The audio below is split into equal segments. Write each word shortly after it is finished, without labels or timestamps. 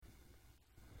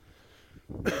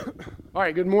All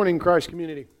right, good morning, Christ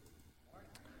community.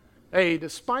 Hey,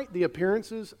 despite the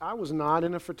appearances, I was not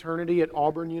in a fraternity at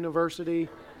Auburn University.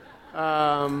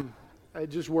 It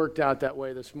just worked out that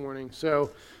way this morning.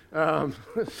 So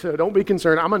don't be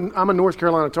concerned. I'm a North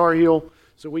Carolina Tar Heel,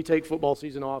 so we take football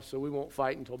season off, so we won't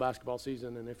fight until basketball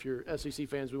season. And if you're SEC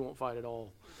fans, we won't fight at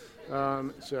all.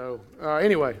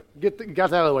 Anyway, got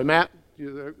that out of the way. Matt?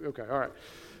 Okay, all right.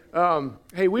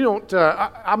 Hey,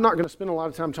 I'm not going to spend a lot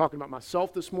of time talking about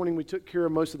myself this morning. We took care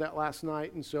of most of that last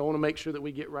night, and so I want to make sure that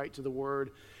we get right to the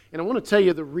Word. And I want to tell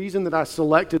you the reason that I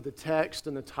selected the text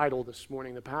and the title this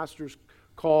morning, the pastor's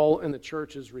call and the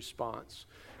church's response.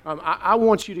 I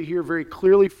want you to hear very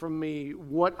clearly from me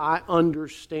what I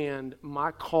understand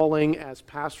my calling as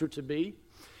pastor to be.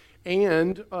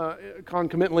 And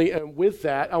concomitantly with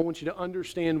that, I want you to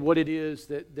understand what it is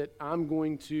that I'm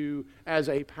going to, as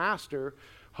a pastor,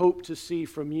 hope to see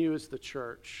from you as the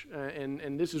church.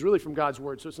 And this is really from God's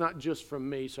Word, so it's not just from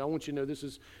me. So I want you to know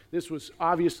this was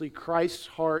obviously Christ's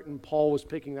heart, and Paul was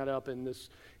picking that up in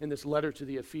this letter to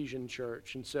the Ephesian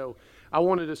church. And so I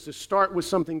wanted us to start with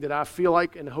something that I feel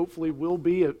like, and hopefully will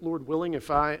be, Lord willing, if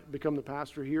I become the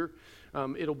pastor here,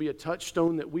 it'll be a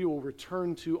touchstone that we will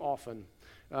return to often.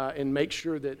 And make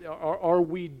sure that are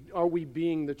we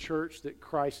being the church that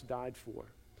Christ died for?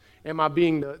 Am I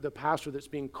being the pastor that's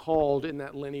being called in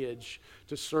that lineage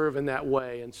to serve in that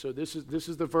way? And so this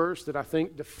is the verse that I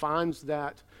think defines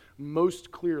that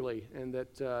most clearly, and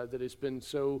that has been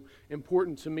so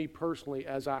important to me personally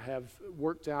as I have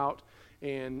worked out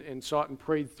and sought and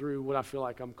prayed through what I feel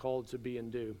like I'm called to be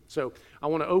and do. So I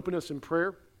want to open us in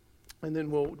prayer, and then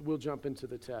we'll jump into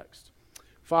the text.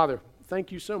 Father,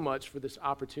 thank you so much for this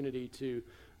opportunity to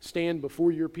stand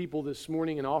before your people this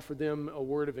morning and offer them a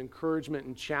word of encouragement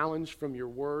and challenge from your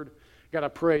word. God, I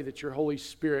pray that your Holy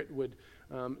Spirit would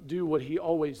do what he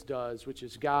always does, which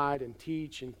is guide and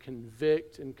teach and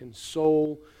convict and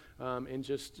console, and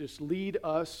just lead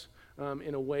us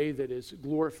in a way that is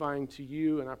glorifying to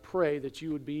you. And I pray that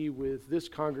you would be with this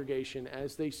congregation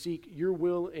as they seek your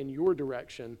will and your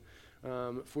direction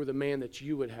for the man that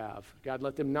you would have. God,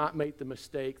 let them not make the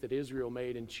mistake that Israel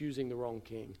made in choosing the wrong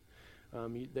king.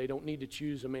 They don't need to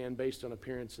choose a man based on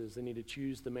appearances. They need to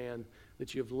choose the man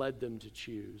that you have led them to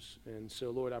choose. And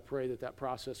so, Lord, I pray that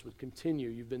process would continue.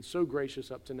 You've been so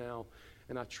gracious up to now,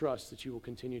 and I trust that you will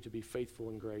continue to be faithful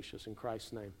and gracious. In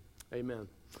Christ's name, amen.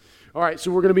 All right,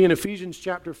 so we're going to be in Ephesians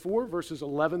chapter 4, verses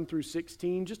 11 through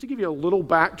 16. Just to give you a little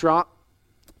backdrop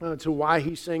to why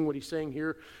he's saying what he's saying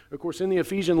here. Of course, in the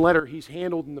Ephesian letter, he's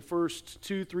handled in the first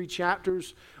 2-3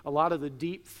 chapters a lot of the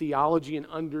deep theology and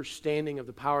understanding of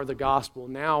the power of the gospel.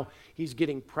 Now he's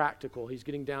getting practical. He's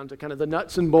getting down to kind of the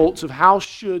nuts and bolts of how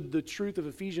should the truth of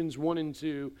Ephesians 1 and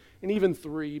 2 and even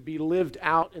 3 be lived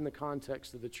out in the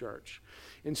context of the church.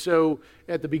 And so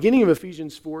at the beginning of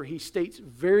Ephesians 4, he states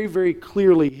very, very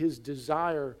clearly his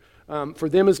desire for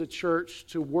them as a church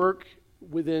to work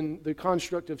within the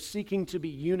construct of seeking to be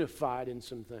unified in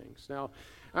some things. Now,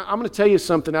 I'm going to tell you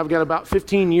something. I've got about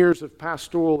 15 years of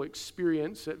pastoral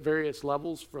experience at various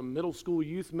levels, from middle school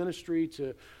youth ministry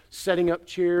to setting up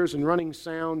chairs and running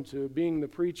sound to being the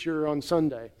preacher on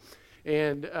Sunday.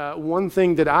 And one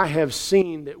thing that I have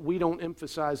seen that we don't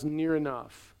emphasize near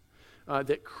enough,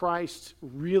 that Christ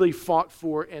really fought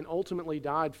for and ultimately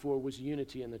died for, was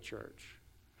unity in the church.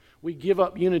 We give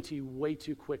up unity way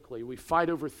too quickly. We fight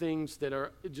over things that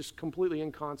are just completely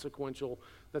inconsequential.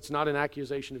 That's not an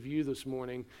accusation of you this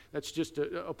morning. That's just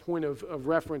a point of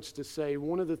reference to say,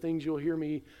 one of the things you'll hear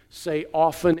me say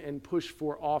often and push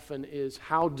for often is,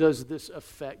 how does this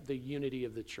affect the unity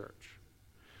of the church?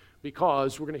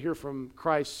 Because we're going to hear from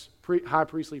Christ's high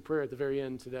priestly prayer at the very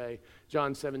end today,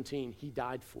 John 17. He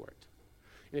died for it.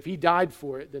 And if he died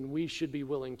for it, then we should be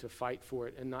willing to fight for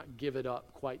it and not give it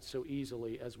up quite so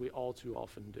easily as we all too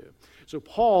often do. So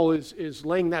Paul is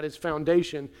laying that as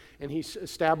foundation, and he's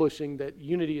establishing that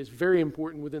unity is very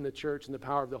important within the church and the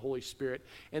power of the Holy Spirit,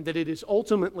 and that it is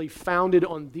ultimately founded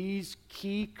on these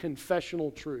key confessional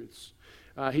truths.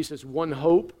 He says, one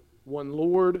hope, one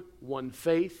Lord, one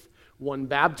faith, one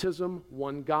baptism,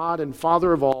 one God and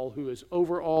Father of all, who is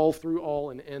over all, through all,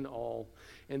 and in all.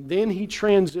 And then he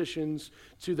transitions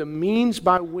to the means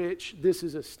by which this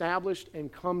is established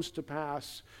and comes to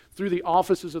pass through the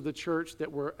offices of the church that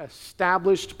were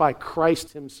established by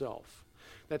Christ himself.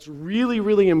 That's really,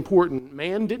 really important.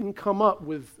 Man didn't come up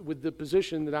with the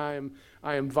position that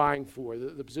I am vying for,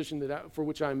 the position for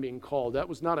which I am being called. That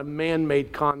was not a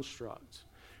man-made construct.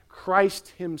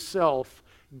 Christ himself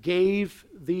gave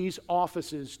these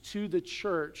offices to the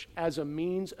church as a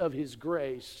means of his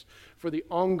grace for the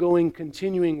ongoing,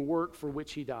 continuing work for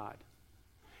which he died.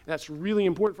 That's really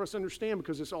important for us to understand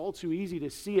because it's all too easy to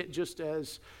see it just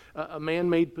as a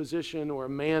man-made position or a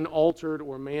man-altered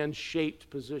or man-shaped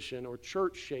position or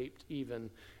church-shaped even,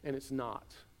 and it's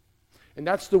not. And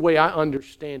that's the way I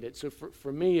understand it. So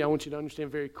for me, I want you to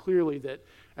understand very clearly that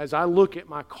as I look at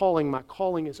my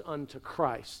calling is unto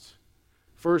Christ,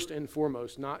 first and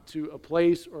foremost, not to a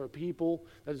place or a people.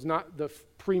 That is not the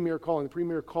premier calling. The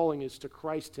premier calling is to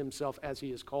Christ himself as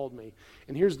he has called me.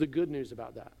 And here's the good news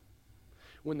about that.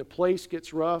 When the place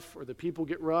gets rough or the people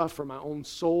get rough or my own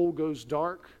soul goes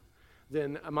dark,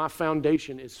 then my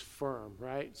foundation is firm,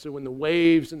 right? So when the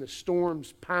waves and the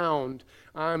storms pound,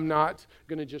 I'm not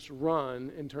going to just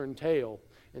run and turn tail.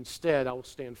 Instead, I will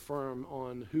stand firm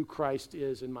on who Christ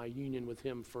is and my union with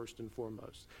him first and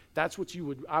foremost. That's what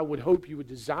I would hope you would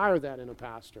desire that in a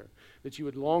pastor, that you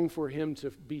would long for him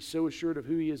to be so assured of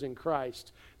who he is in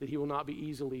Christ that he will not be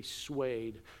easily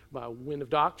swayed by wind of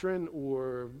doctrine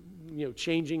or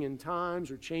changing in times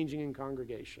or changing in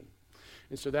congregation.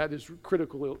 And so that is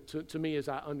critical to me as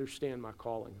I understand my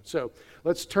calling. So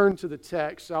let's turn to the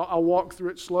text. I'll walk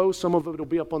through it slow. Some of it will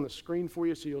be up on the screen for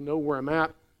you so you'll know where I'm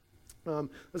at.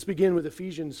 Let's begin with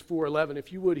Ephesians 4:11.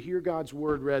 If you would hear God's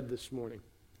word read this morning.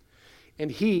 And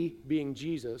he, being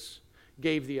Jesus,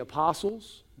 gave the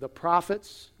apostles, the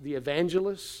prophets, the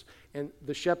evangelists, and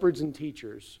the shepherds and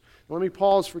teachers. Now, let me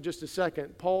pause for just a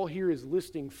second. Paul here is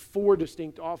listing 4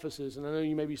 distinct offices, and I know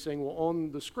you may be saying, well,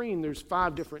 on the screen there's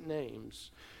 5 different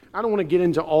names. I don't want to get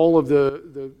into all of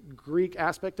the Greek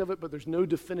aspect of it, but there's no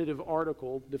definitive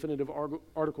article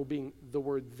being the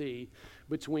word "the,"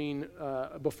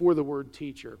 before the word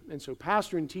 "teacher." And so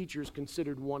pastor and teacher is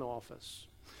considered one office.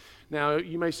 Now,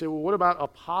 you may say, well, what about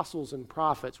apostles and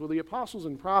prophets? Well, the apostles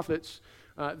and prophets,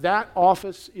 that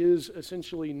office is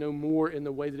essentially no more in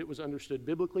the way that it was understood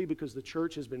biblically because the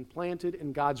church has been planted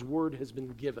and God's word has been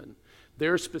given.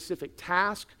 Their specific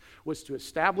task was to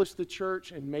establish the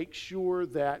church and make sure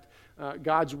that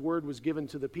God's word was given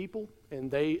to the people, and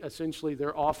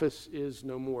their office is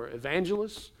no more.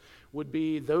 Evangelists would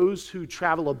be those who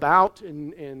travel about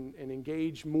and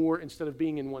engage more instead of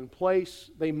being in one place.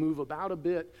 They move about a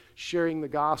bit, sharing the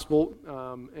gospel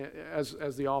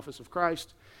as the office of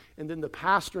Christ. And then the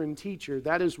pastor and teacher,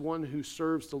 that is one who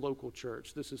serves the local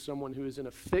church. This is someone who is in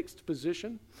a fixed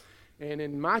position. And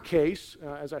in my case,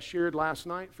 as I shared last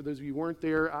night, for those of you who weren't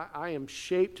there, I am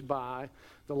shaped by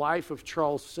the life of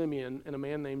Charles Simeon and a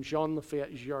man named Jean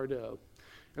Lafayette Jardot.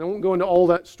 And I won't go into all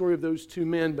that story of those 2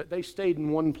 men, but they stayed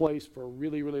in one place for a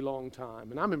really, really long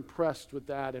time. And I'm impressed with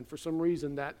that, and for some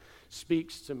reason that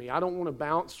speaks to me. I don't want to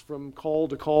bounce from call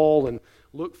to call and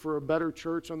look for a better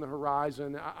church on the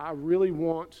horizon. I really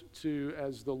want to,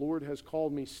 as the Lord has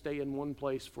called me, stay in one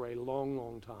place for a long,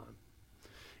 long time.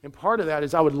 And part of that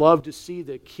is I would love to see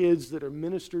the kids that are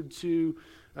ministered to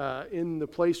in the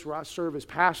place where I serve as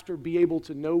pastor be able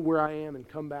to know where I am and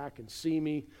come back and see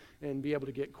me and be able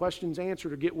to get questions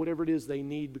answered or get whatever it is they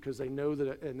need because they know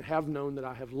that and have known that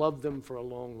I have loved them for a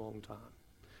long, long time.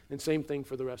 And same thing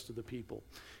for the rest of the people.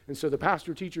 And so the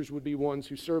pastor teachers would be ones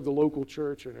who serve the local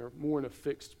church and are more in a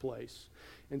fixed place.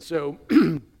 And so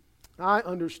I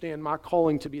understand my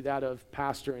calling to be that of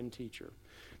pastor and teacher.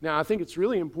 Now, I think it's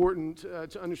really important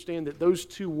to understand that those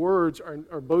 2 words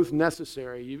are both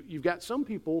necessary. You've got some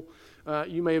people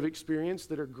you may have experienced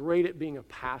that are great at being a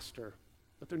pastor,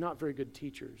 but they're not very good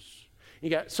teachers. You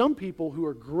got some people who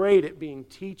are great at being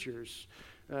teachers,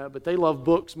 but they love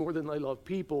books more than they love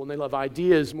people, and they love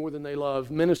ideas more than they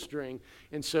love ministering,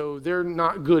 and so they're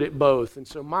not good at both. And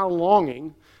so my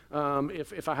longing,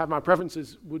 if I have my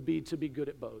preferences, would be to be good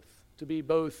at both. To be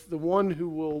both the one who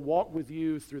will walk with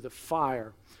you through the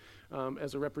fire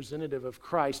as a representative of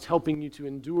Christ, helping you to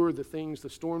endure the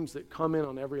storms that come in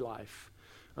on every life,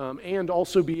 and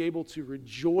also be able to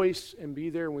rejoice and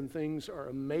be there when things are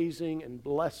amazing and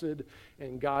blessed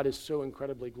and God is so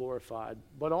incredibly glorified.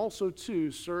 But also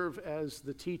to serve as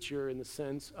the teacher in the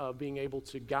sense of being able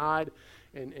to guide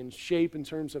and shape in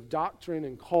terms of doctrine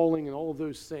and calling and all of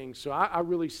those things. So I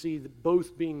really see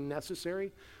both being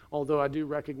necessary, although I do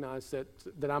recognize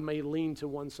that I may lean to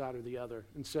one side or the other.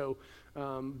 And so,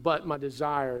 but my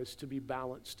desire is to be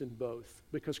balanced in both,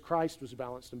 because Christ was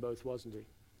balanced in both, wasn't he?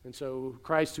 And so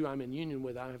Christ, who I'm in union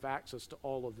with, I have access to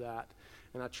all of that,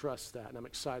 and I trust that, and I'm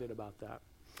excited about that.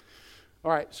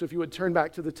 All right, so if you would turn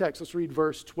back to the text, let's read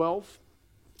verse 12.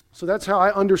 So that's how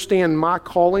I understand my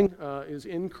calling is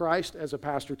in Christ as a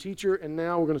pastor-teacher, and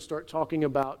now we're going to start talking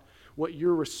about what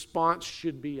your response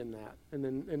should be in that, and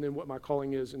then what my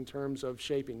calling is in terms of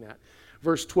shaping that.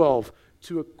 Verse 12,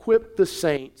 to equip the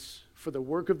saints for the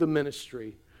work of the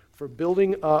ministry, for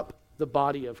building up the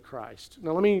body of Christ.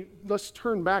 Now let's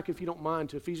turn back, if you don't mind,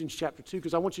 to Ephesians chapter 2,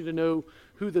 because I want you to know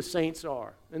who the saints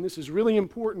are. And this is really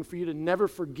important for you to never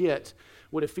forget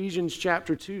what Ephesians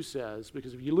chapter 2 says,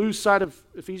 because if you lose sight of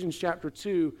Ephesians chapter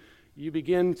 2, you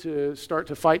begin to start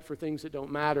to fight for things that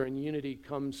don't matter, and unity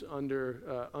comes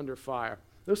under fire.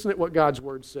 Listen to what God's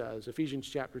word says, Ephesians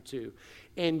chapter 2.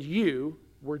 And you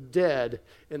were dead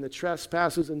in the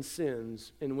trespasses and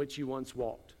sins in which you once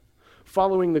walked,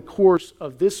 following the course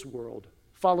of this world,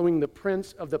 following the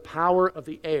prince of the power of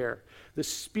the air, the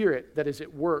spirit that is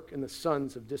at work in the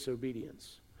sons of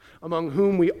disobedience, among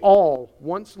whom we all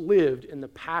once lived in the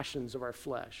passions of our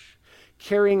flesh,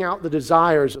 carrying out the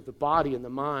desires of the body and the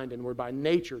mind, and were by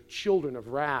nature children of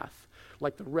wrath,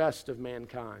 like the rest of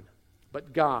mankind.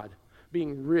 But God,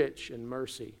 being rich in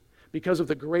mercy, because of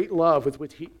the great love with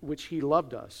which he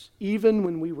loved us, even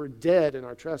when we were dead in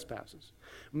our trespasses,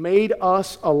 made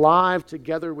us alive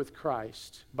together with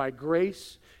Christ. By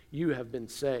grace you have been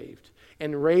saved,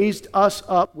 and raised us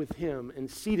up with him, and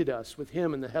seated us with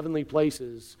him in the heavenly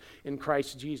places in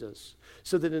Christ Jesus,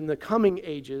 so that in the coming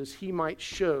ages he might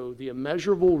show the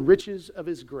immeasurable riches of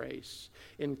his grace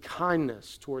in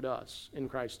kindness toward us in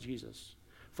Christ Jesus.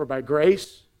 For by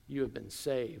grace you have been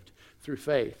saved through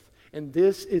faith. And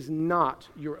this is not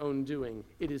your own doing.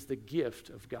 It is the gift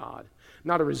of God,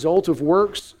 not a result of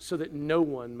works, so that no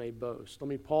one may boast. Let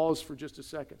me pause for just a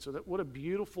second. So that what a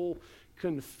beautiful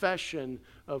confession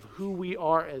of who we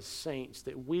are as saints,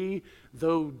 that we,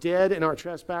 though dead in our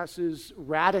trespasses,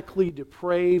 radically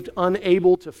depraved,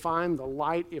 unable to find the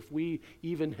light if we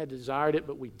even had desired it,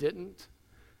 but we didn't,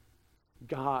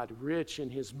 God, rich in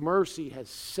his mercy, has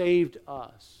saved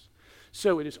us.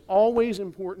 So it is always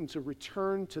important to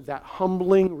return to that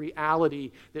humbling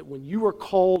reality that when you are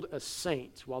called a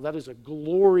saint, while that is a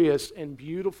glorious and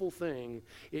beautiful thing,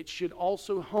 it should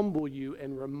also humble you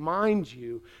and remind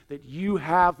you that you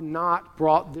have not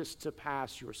brought this to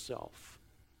pass yourself.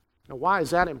 Now, why is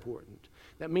that important?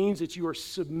 That means that you are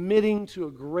submitting to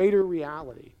a greater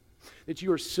reality, that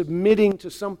you are submitting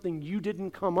to something you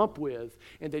didn't come up with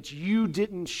and that you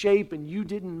didn't shape and you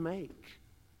didn't make.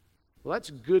 Well,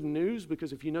 that's good news,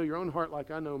 because if you know your own heart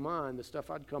like I know mine, the stuff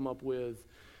I'd come up with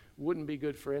wouldn't be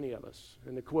good for any of us.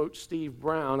 And to quote Steve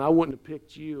Brown, I wouldn't have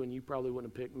picked you, and you probably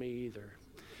wouldn't have picked me either.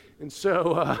 And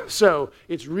so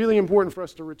it's really important for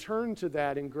us to return to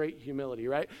that in great humility,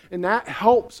 right? And that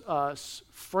helps us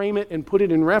frame it and put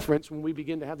it in reference when we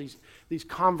begin to have these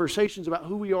conversations about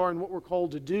who we are and what we're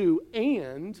called to do,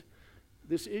 and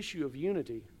this issue of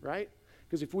unity, right?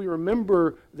 Because if we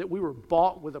remember that we were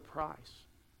bought with a price,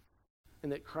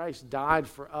 and that Christ died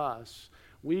for us,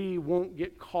 we won't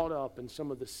get caught up in some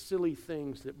of the silly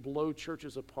things that blow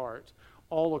churches apart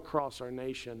all across our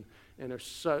nation and are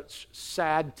such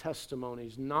sad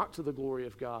testimonies, not to the glory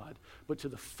of God, but to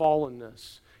the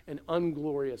fallenness and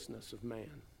ungloriousness of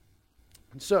man.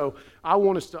 And so I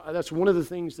want us to, that's one of the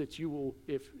things that you will,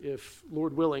 if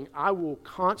Lord willing, I will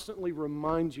constantly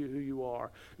remind you who you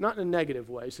are. Not in a negative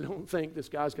way, so don't think this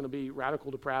guy's going to be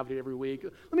radical depravity every week.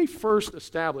 Let me first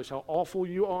establish how awful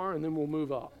you are, and then we'll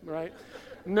move up, right?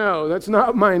 No, that's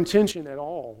not my intention at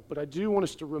all. But I do want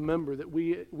us to remember that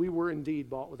we were indeed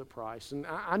bought with a price. And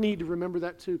I need to remember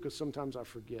that too, because sometimes I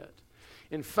forget.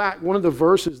 In fact, one of the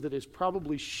verses that has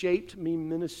probably shaped me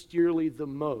ministerially the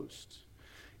most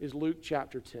is Luke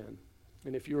chapter 10.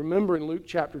 And if you remember in Luke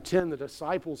chapter 10, the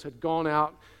disciples had gone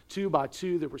out 2 by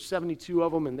 2. There were 72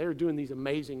 of them, and they're doing these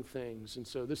amazing things. And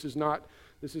so this is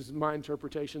my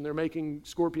interpretation. They're making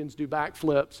scorpions do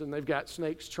backflips, and they've got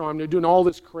snakes charmed. They're doing all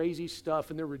this crazy stuff,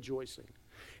 and they're rejoicing.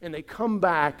 And they come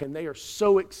back, and they are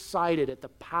so excited at the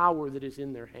power that is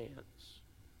in their hands.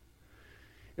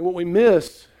 And what we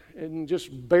miss, and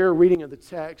just bare reading of the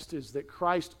text, is that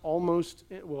Christ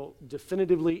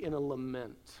definitively in a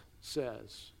lament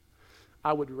says,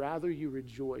 I would rather you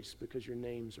rejoice because your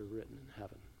names are written in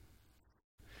heaven.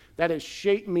 That has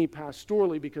shaped me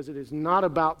pastorally, because it is not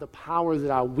about the power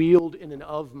that I wield in and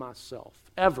of myself,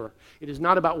 ever. It is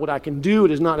not about what I can do.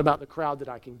 It is not about the crowd that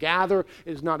I can gather.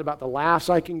 It is not about the laughs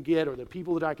I can get or the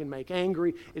people that I can make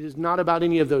angry. It is not about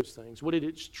any of those things. What it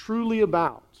is truly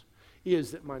about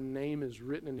is that my name is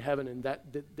written in heaven, and that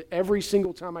every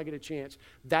single time I get a chance,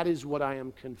 that is what I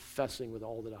am confessing with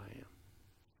all that I am.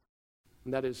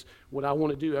 And that is what I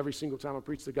want to do every single time I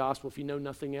preach the gospel. If you know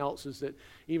nothing else, is that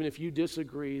even if you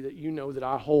disagree, that you know that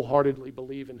I wholeheartedly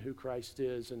believe in who Christ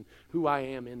is and who I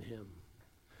am in him.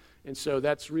 And so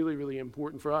that's really, really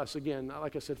important for us. Again,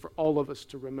 like I said, for all of us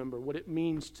to remember what it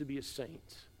means to be a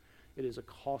saint. It is a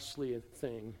costly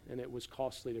thing, and it was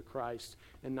costly to Christ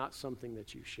and not something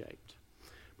that you shaped.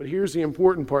 But here's the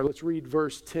important part. Let's read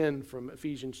verse 10 from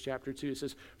Ephesians chapter 2. It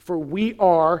says, "For we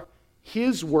are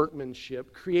his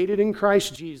workmanship, created in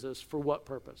Christ Jesus for what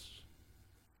purpose?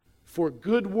 For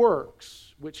good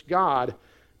works, which God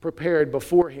prepared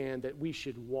beforehand that we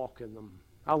should walk in them."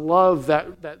 I love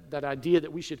that idea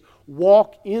that we should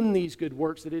walk in these good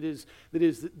works, that it is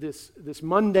this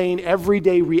mundane,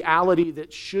 everyday reality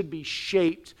that should be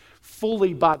shaped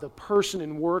fully by the person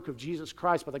and work of Jesus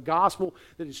Christ, by the gospel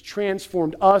that has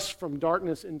transformed us from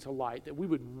darkness into light, that we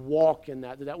would walk in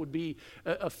that would be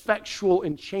effectual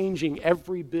in changing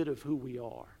every bit of who we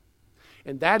are.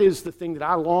 And that is the thing that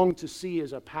I long to see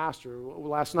as a pastor.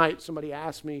 Last night, somebody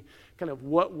asked me kind of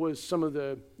what was some of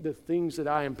the things that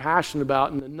I am passionate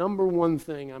about. And the number one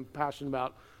thing I'm passionate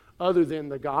about, other than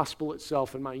the gospel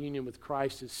itself and my union with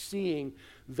Christ, is seeing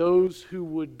those who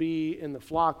would be in the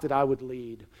flock that I would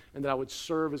lead and that I would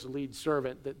serve as a lead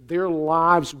servant, that their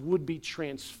lives would be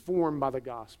transformed by the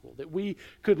gospel. That we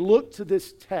could look to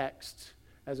this text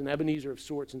as an Ebenezer of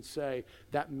sorts and say,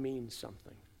 that means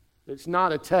something. It's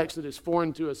not a text that is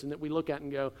foreign to us and that we look at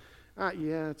and go,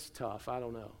 yeah, it's tough. I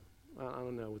don't know. I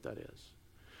don't know what that is.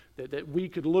 That we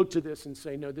could look to this and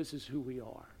say, no, this is who we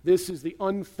are. This is the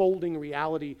unfolding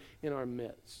reality in our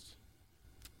midst.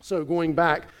 So going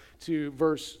back to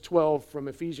verse 12 from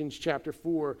Ephesians chapter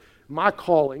 4, my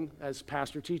calling as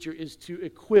pastor-teacher is to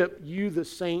equip you, the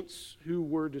saints who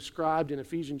were described in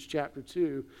Ephesians chapter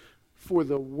 2, for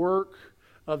the work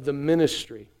of the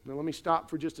ministry. Now let me stop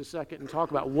for just a second and talk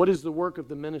about what is the work of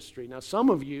the ministry. Now some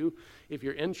of you, if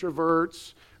you're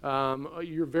introverts,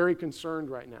 you're very concerned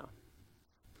right now.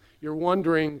 You're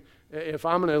wondering if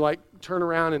I'm going to turn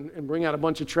around and bring out a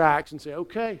bunch of tracts and say,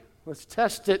 okay, let's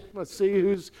test it. Let's see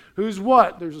who's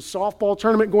what. There's a softball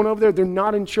tournament going over there. They're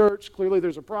not in church. Clearly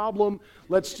there's a problem.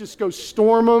 Let's just go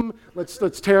storm them. Let's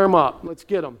tear them up. Let's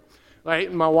get them. Right?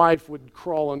 And my wife would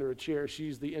crawl under a chair.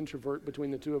 She's the introvert between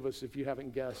the two of us, if you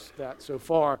haven't guessed that so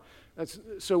far.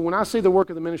 So when I say the work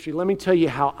of the ministry, let me tell you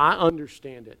how I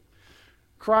understand it.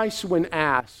 Christ, when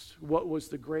asked what was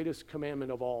the greatest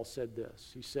commandment of all, said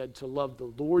this. He said to love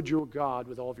the Lord your God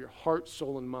with all of your heart,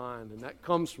 soul, and mind. And that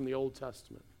comes from the Old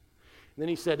Testament. And then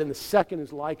he said, and the second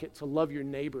is like it, to love your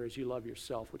neighbor as you love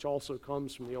yourself, which also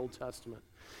comes from the Old Testament.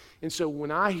 And so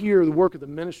when I hear the work of the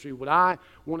ministry, what I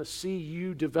want to see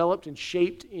you developed and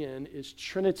shaped in is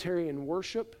Trinitarian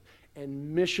worship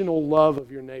and missional love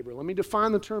of your neighbor. Let me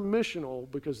define the term missional,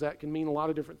 because that can mean a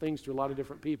lot of different things to a lot of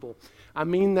different people. I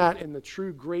mean that in the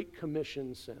true Great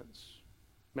Commission sense.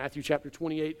 Matthew chapter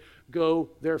 28, go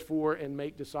therefore and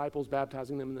make disciples,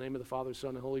 baptizing them in the name of the Father,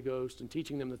 Son, and Holy Ghost, and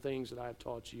teaching them the things that I have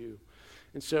taught you.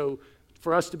 And so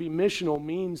for us to be missional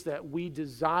means that we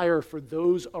desire for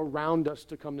those around us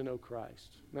to come to know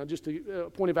Christ. Now, just a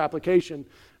point of application,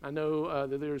 I know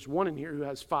that there's one in here who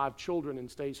has 5 children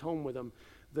and stays home with them.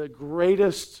 The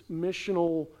greatest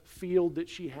missional field that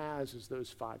she has is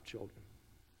those 5 children.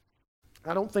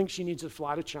 I don't think she needs to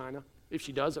fly to China. If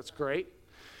she does, that's great.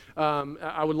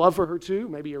 I would love for her to,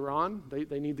 maybe Iran.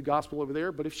 They need the gospel over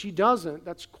there. But if she doesn't,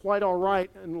 that's quite all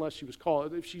right, unless she was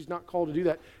called. If she's not called to do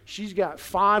that, she's got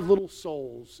 5 little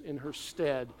souls in her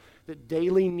stead that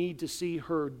daily need to see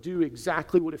her do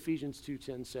exactly what Ephesians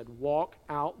 2:10 said, walk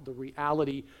out the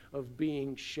reality of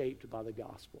being shaped by the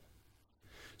gospel.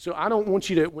 So I don't want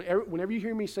you to, whenever you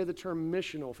hear me say the term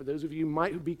missional, for those of you who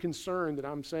might be concerned that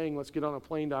I'm saying let's get on a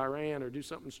plane to Iran or do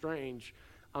something strange,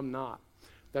 I'm not.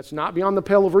 That's not beyond the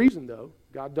pale of reason, though.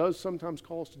 God does sometimes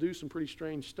call us to do some pretty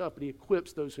strange stuff, but he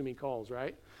equips those whom he calls,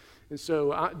 right? And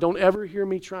so don't ever hear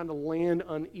me trying to land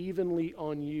unevenly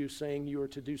on you saying you are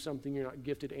to do something you're not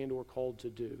gifted and or called to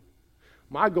do.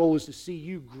 My goal is to see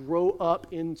you grow up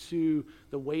into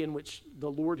the way in which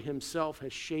the Lord himself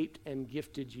has shaped and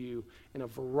gifted you in a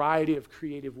variety of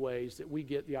creative ways that we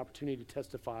get the opportunity to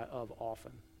testify of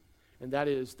often. And that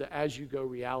is the as-you-go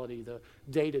reality, the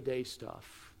day-to-day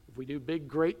stuff. If we do big,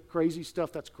 great, crazy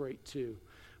stuff, that's great too.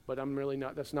 But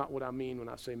that's not what I mean when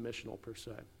I say missional per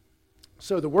se.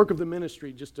 So the work of the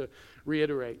ministry, just to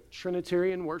reiterate,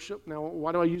 Trinitarian worship. Now,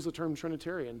 why do I use the term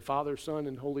Trinitarian? Father, Son,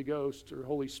 and Holy Ghost, or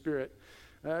Holy Spirit.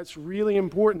 It's really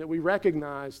important that we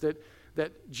recognize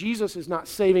that Jesus is not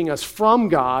saving us from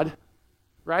God,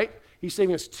 right? He's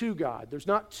saving us to God. There's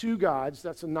not 2 gods.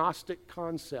 That's a Gnostic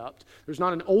concept. There's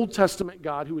not an Old Testament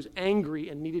God who was angry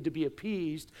and needed to be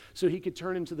appeased so he could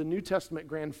turn into the New Testament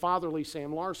grandfatherly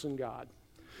Sam Larson God.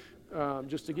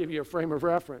 just to give you a frame of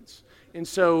reference. And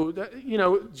so,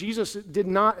 Jesus did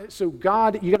not, so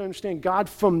God, you got to understand, God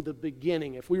from the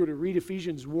beginning, if we were to read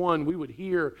Ephesians 1, we would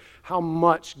hear how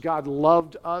much God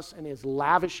loved us and is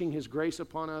lavishing his grace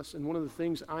upon us. And one of the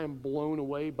things I am blown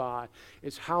away by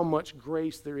is how much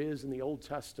grace there is in the Old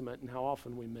Testament and how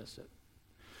often we miss it.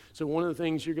 So one of the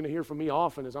things you're going to hear from me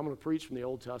often is I'm going to preach from the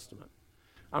Old Testament.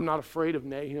 I'm not afraid of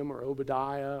Nahum or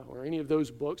Obadiah or any of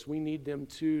those books. We need them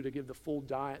too to give the full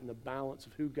diet and the balance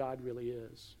of who God really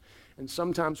is. And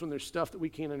sometimes when there's stuff that we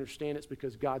can't understand, it's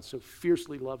because God so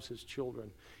fiercely loves his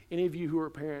children. Any of you who are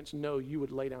parents know you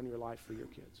would lay down your life for your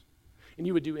kids. And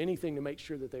you would do anything to make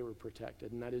sure that they were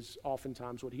protected. And that is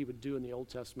oftentimes what he would do in the Old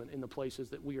Testament in the places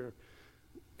that we are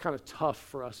kind of tough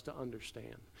for us to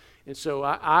understand. And so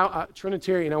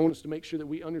Trinitarian, I want us to make sure that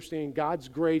we understand God's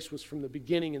grace was from the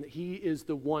beginning and that he is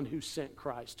the one who sent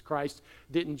Christ. Christ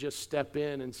didn't just step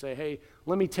in and say, hey,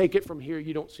 let me take it from here.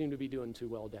 You don't seem to be doing too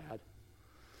well, Dad.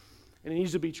 And it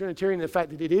needs to be Trinitarian in the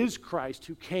fact that it is Christ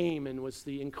who came and was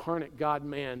the incarnate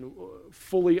God-man,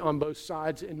 fully on both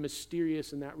sides and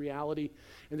mysterious in that reality,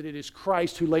 and that it is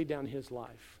Christ who laid down his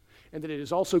life. And that it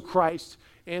is also Christ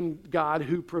and God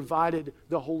who provided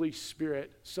the Holy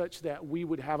Spirit such that we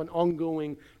would have an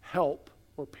ongoing help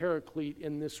or paraclete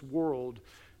in this world.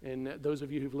 And those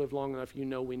of you who've lived long enough, you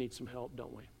know we need some help,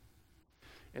 don't we?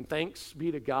 And thanks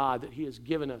be to God that he has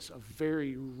given us a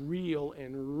very real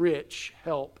and rich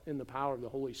help in the power of the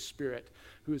Holy Spirit,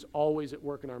 who is always at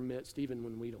work in our midst, even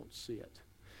when we don't see it.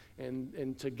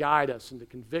 And to guide us and to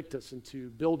convict us and to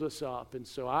build us up. And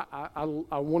so I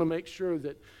want to make sure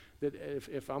that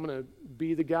if I'm going to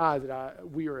be the guy,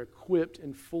 that we are equipped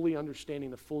and fully understanding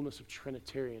the fullness of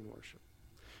Trinitarian worship.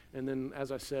 And then,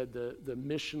 as I said, the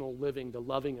missional living, the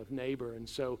loving of neighbor. And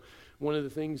so one of the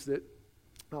things that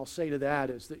I'll say to that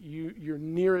is that your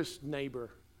nearest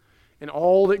neighbor and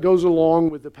all that goes along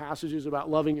with the passages about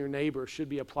loving your neighbor should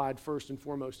be applied first and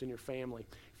foremost in your family.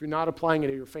 If you're not applying it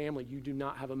in your family, you do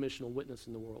not have a missional witness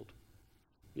in the world.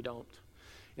 You don't.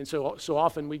 And so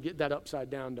often we get that upside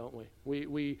down, don't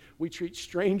we? We treat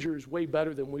strangers way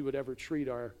better than we would ever treat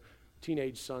our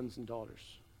teenage sons and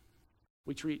daughters.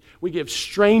 We give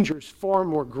strangers far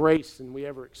more grace than we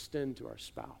ever extend to our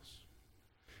spouse.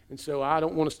 And so I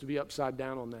don't want us to be upside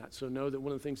down on that. So know that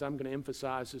one of the things I'm going to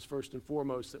emphasize is first and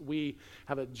foremost that we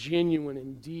have a genuine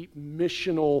and deep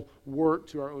missional work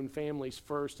to our own families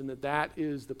first, and that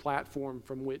is the platform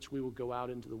from which we will go out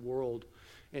into the world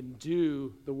and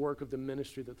do the work of the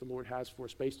ministry that the Lord has for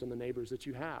us based on the neighbors that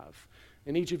you have.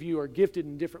 And each of you are gifted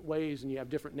in different ways, and you have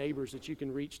different neighbors that you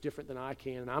can reach different than I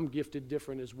can, and I'm gifted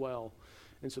different as well.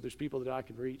 And so there's people that I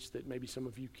can reach that maybe some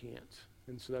of you can't.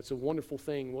 And so that's a wonderful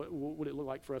thing. What would it look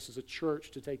like for us as a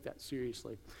church to take that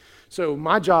seriously? So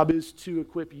my job is to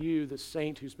equip you, the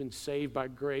saint who's been saved by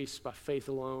grace, by faith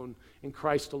alone, in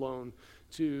Christ alone,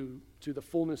 to the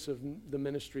fullness of the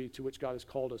ministry to which God has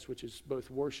called us, which is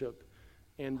both worship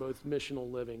and both missional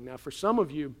living. Now, for some of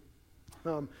you,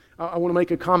 I want to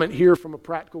make a comment here from a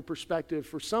practical perspective.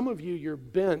 For some of you, your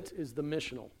bent is the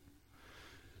missional.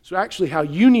 So actually, how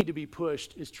you need to be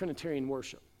pushed is Trinitarian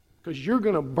worship, because you're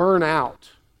going to burn out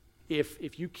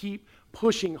if you keep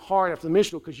pushing hard after the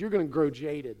missional, because you're going to grow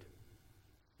jaded,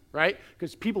 right?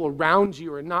 Because people around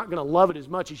you are not going to love it as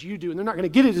much as you do, and they're not going to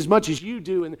get it as much as you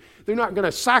do, and they're not going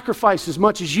to sacrifice as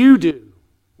much as you do.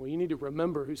 Well, you need to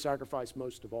remember who sacrificed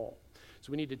most of all. So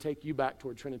we need to take you back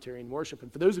toward Trinitarian worship.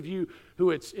 And for those of you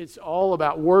who it's all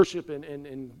about worship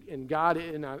and God,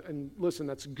 and listen,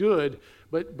 that's good,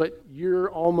 but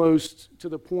you're almost to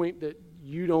the point that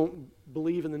you don't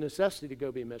believe in the necessity to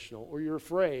go be missional, or you're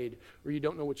afraid, or you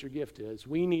don't know what your gift is.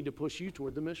 We need to push you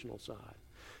toward the missional side.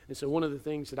 And so one of the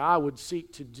things that I would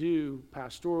seek to do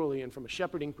pastorally and from a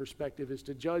shepherding perspective is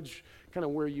to judge kind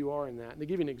of where you are in that. And to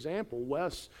give you an example,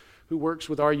 Wes, who works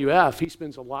with RUF, he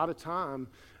spends a lot of time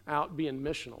out being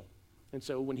missional. And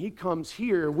so when he comes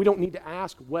here, we don't need to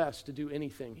ask Wes to do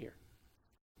anything here.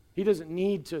 He doesn't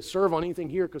need to serve on anything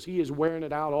here because he is wearing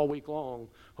it out all week long,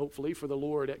 hopefully, for the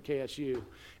Lord at KSU.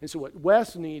 And so what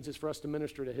Wes needs is for us to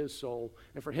minister to his soul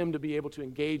and for him to be able to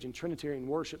engage in Trinitarian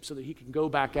worship so that he can go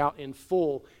back out in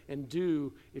full and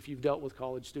do, if you've dealt with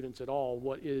college students at all,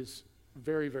 what is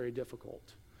very, very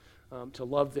difficult. To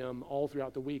love them all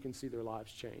throughout the week and see their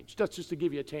lives change. That's just to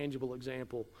give you a tangible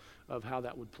example of how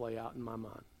that would play out in my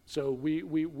mind. So we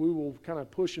will kind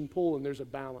of push and pull, and there's a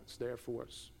balance there for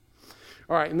us.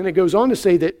 All right, and then it goes on to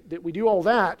say that we do all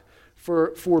that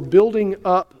for building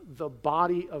up the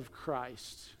body of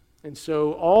Christ. And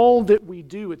so all that we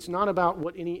do, it's not about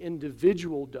what any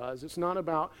individual does. It's not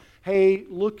about, hey,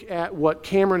 look at what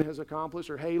Cameron has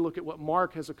accomplished, or hey, look at what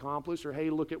Mark has accomplished, or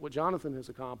hey, look at what Jonathan has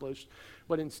accomplished.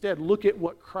 But instead, look at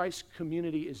what Christ's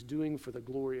community is doing for the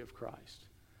glory of Christ.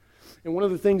 And one of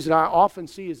the things that I often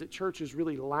see is that churches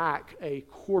really lack a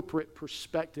corporate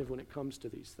perspective when it comes to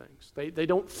these things. They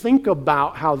don't think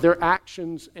about how their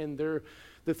actions and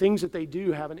the things that they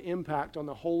do have an impact on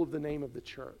the whole of the name of the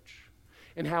church.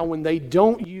 And how when they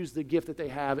don't use the gift that they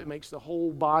have, it makes the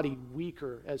whole body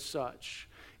weaker as such.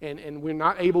 And we're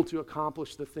not able to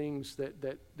accomplish the things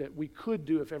that we could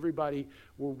do if everybody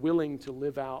were willing to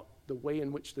live out the way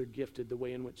in which they're gifted, the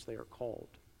way in which they are called.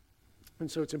 And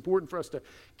so it's important for us to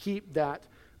keep that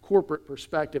corporate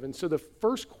perspective. And so the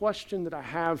first question that I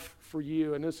have for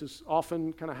you, and this is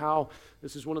often kind of how,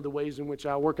 this is one of the ways in which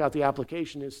I work out the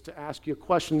application, is to ask you a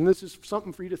question. And this is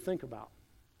something for you to think about.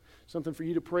 Something for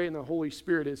you to pray in the Holy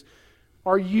Spirit is,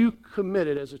 are you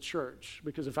committed as a church?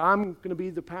 Because if I'm going to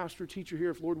be the pastor, teacher here,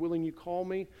 if Lord willing you call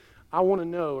me, I want to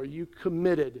know, are you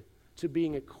committed to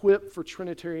being equipped for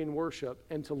Trinitarian worship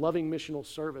and to loving missional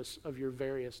service of your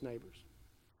various neighbors?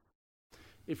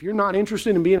 If you're not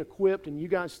interested in being equipped and you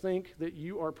guys think that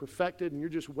you are perfected and you're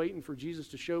just waiting for Jesus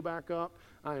to show back up,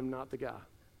 I am not the guy.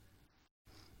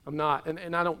 I'm not,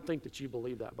 and I don't think that you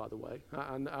believe that, by the way.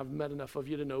 I've met enough of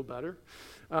you to know better.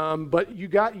 But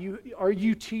are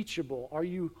you teachable? Are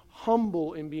you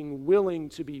humble in being willing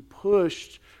to be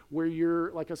pushed where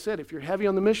you're, like I said, if you're heavy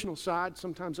on the missional side,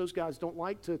 sometimes those guys don't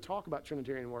like to talk about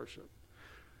Trinitarian worship.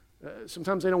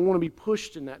 Sometimes they don't want to be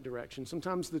pushed in that direction.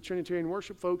 Sometimes the Trinitarian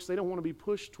worship folks, they don't want to be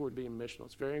pushed toward being missional.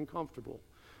 It's very uncomfortable.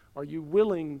 Are you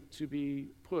willing to be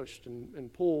pushed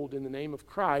and pulled in the name of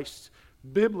Christ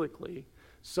biblically,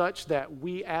 such that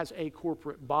we as a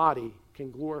corporate body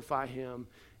can glorify Him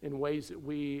in ways that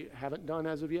we haven't done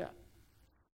as of yet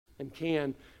and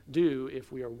can do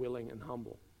if we are willing and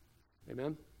humble?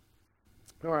 Amen?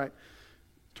 All right.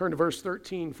 Turn to verse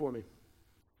 13 for me. It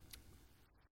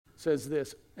says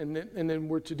this, and then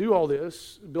we're to do all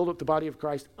this, build up the body of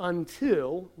Christ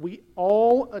until we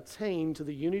all attain to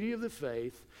the unity of the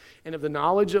faith and of the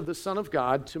knowledge of the Son of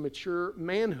God, to mature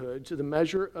manhood, to the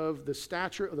measure of the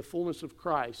stature of the fullness of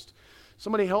Christ.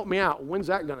 Somebody help me out. When's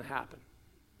that going to happen?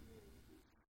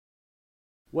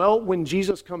 Well, when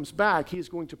Jesus comes back, He is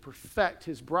going to perfect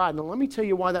His bride. Now, let me tell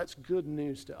you why that's good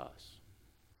news to us.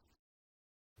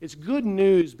 It's good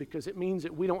news because it means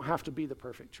that we don't have to be the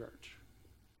perfect church.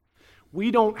 We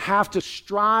don't have to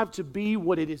strive to be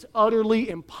what it is utterly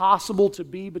impossible to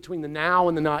be between the now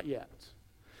and the not yet.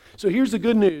 So here's the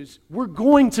good news. We're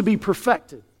going to be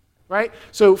perfected, right?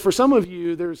 So for some of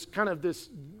you, there's kind of this,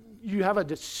 you have a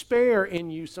despair in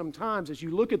you sometimes as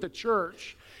you look at the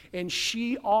church, and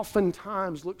she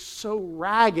oftentimes looks so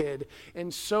ragged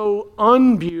and so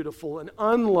unbeautiful and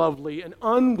unlovely and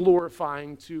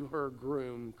unglorifying to her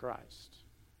groom, Christ.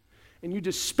 And you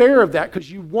despair of that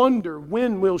because you wonder,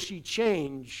 when will she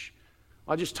change?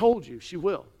 I just told you, she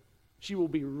will. She will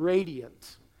be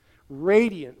radiant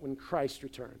when Christ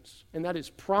returns. And that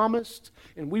is promised,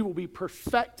 and we will be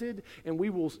perfected, and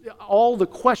all the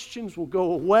questions will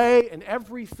go away, and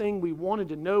everything we wanted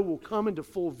to know will come into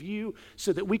full view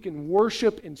so that we can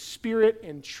worship in spirit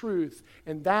and truth.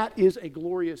 And that is a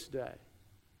glorious day.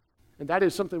 And that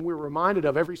is something we're reminded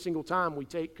of every single time we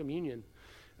take communion.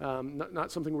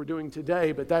 Not something we're doing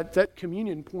today, but that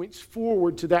communion points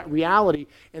forward to that reality,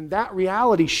 and that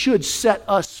reality should set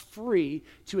us free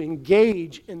to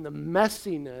engage in the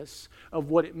messiness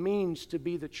of what it means to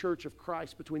be the church of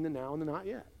Christ between the now and the not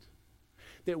yet.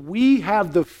 That we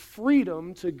have the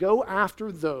freedom to go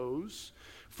after those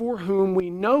for whom we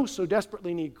know so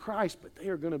desperately need Christ, but they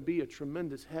are going to be a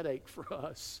tremendous headache for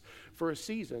us for a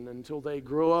season until they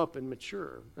grow up and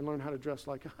mature and learn how to dress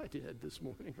like I did this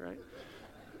morning, right?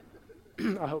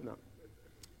 I hope not.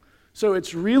 So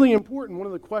it's really important. One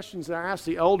of the questions that I asked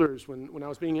the elders when I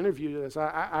was being interviewed is,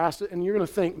 I asked it, and you're going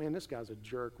to think, man, this guy's a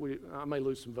jerk. I may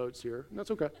lose some votes here, and that's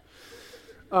okay.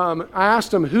 I asked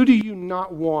them, who do you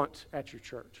not want at your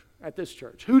church, at this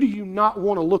church? Who do you not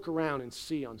want to look around and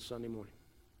see on Sunday morning?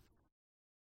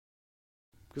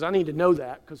 Because I need to know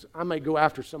that, because I may go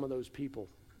after some of those people.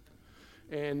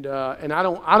 And I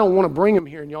don't want to bring them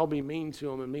here and y'all be mean to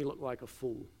them and me look like a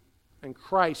fool. And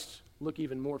Christ look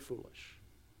even more foolish.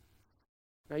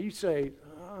 Now you say,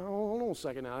 hold on a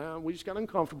second now, we just got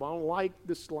uncomfortable. I don't like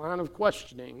this line of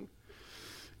questioning.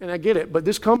 And I get it, but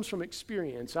this comes from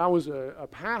experience. I was a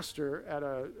pastor at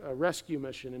a rescue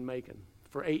mission in Macon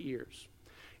for 8 years.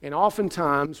 And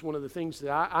oftentimes, one of the things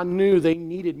that I knew they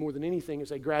needed more than anything as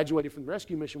they graduated from the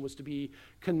rescue mission was to be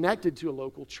connected to a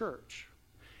local church.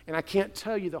 And I can't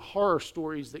tell you the horror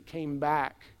stories that came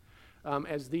back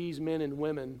as these men and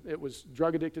women, it was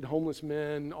drug-addicted, homeless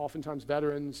men, oftentimes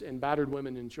veterans, and battered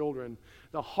women and children,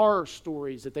 the horror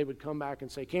stories that they would come back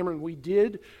and say, Cameron, we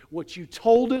did what you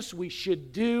told us we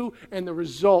should do, and the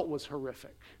result was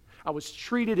horrific. I was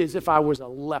treated as if I was a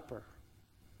leper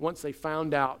once they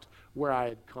found out where I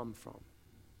had come from.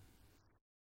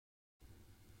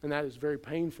 And that is very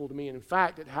painful to me. And in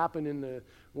fact, it happened in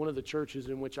one of the churches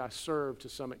in which I served to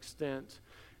some extent.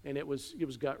 And it was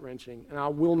gut-wrenching. And I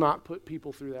will not put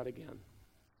people through that again.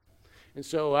 And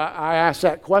so I asked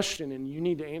that question, and you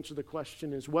need to answer the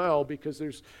question as well, because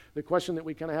there's the question that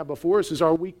we kind of have before us is,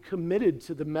 are we committed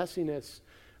to the messiness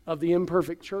of the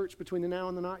imperfect church between the now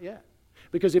and the not yet?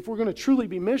 Because if we're going to truly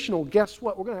be missional, guess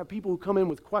what? We're going to have people who come in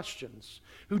with questions,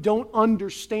 who don't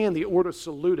understand the Ordo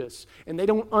Salutis, and they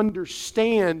don't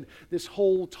understand this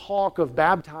whole talk of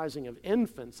baptizing of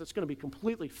infants. That's going to be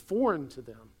completely foreign to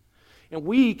them. And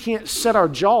we can't set our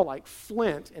jaw like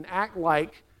flint and act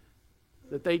like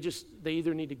that they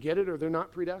either need to get it or they're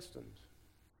not predestined.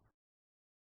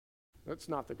 That's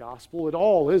not the gospel at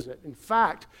all, is it? In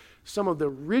fact, some of the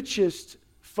richest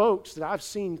folks that I've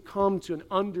seen come to an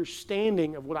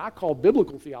understanding of what I call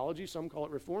biblical theology, some call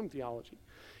it Reformed theology,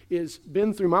 is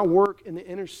been through my work in the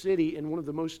inner city in one of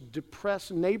the most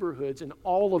depressed neighborhoods in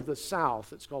all of the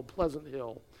South. It's called Pleasant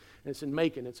Hill. And it's in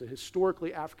Macon. It's a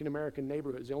historically African-American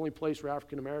neighborhood. It's the only place where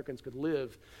African-Americans could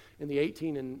live in the early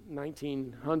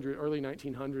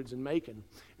 1900s in Macon.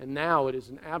 And now it is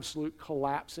an absolute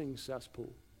collapsing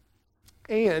cesspool.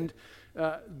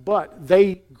 But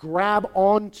they grab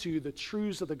onto the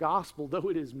truths of the gospel,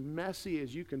 though it is messy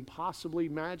as you can possibly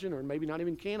imagine, or maybe not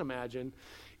even can imagine.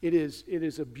 It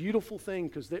is a beautiful thing,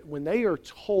 because when they are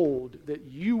told that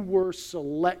you were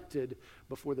selected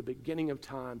before the beginning of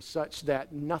time, such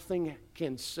that nothing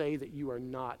can say that you are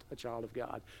not a child of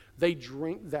God, they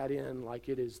drink that in like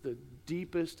it is the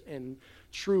deepest and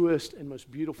truest and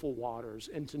most beautiful waters.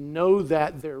 And to know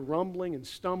that their rumbling and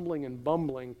stumbling and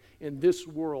bumbling in this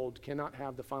world cannot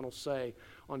have the final say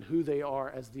on who they are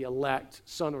as the elect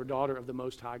son or daughter of the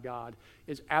Most High God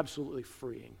is absolutely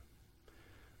freeing.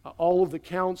 All of the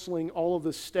counseling, all of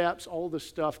the steps, all of the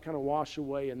stuff kind of wash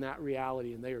away in that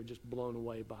reality, and they are just blown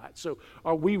away by it. So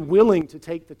are we willing to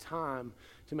take the time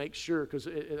to make sure, because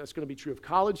that's going to be true of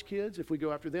college kids if we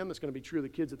go after them. That's going to be true of the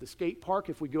kids at the skate park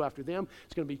if we go after them.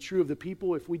 It's going to be true of the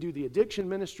people if we do the addiction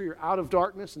ministry or Out of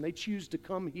Darkness and they choose to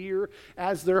come here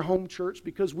as their home church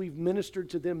because we've ministered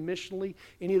to them missionally.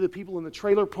 Any of the people in the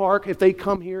trailer park, if they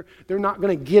come here, they're not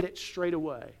going to get it straight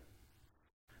away.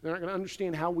 They're not going to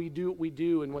understand how we do what we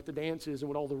do and what the dance is and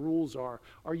what all the rules are.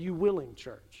 Are you willing,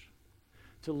 church,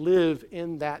 to live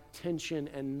in that tension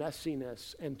and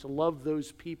messiness and to love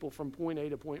those people from point A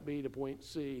to point B to point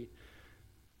C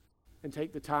and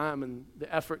take the time and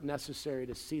the effort necessary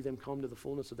to see them come to the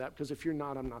fullness of that? Because if you're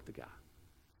not, I'm not the guy.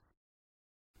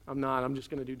 I'm not. I'm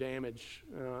just going to do damage,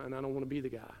 and I don't want to be the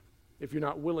guy. If you're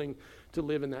not willing to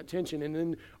live in that tension. And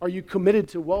then are you committed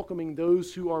to welcoming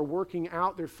those who are working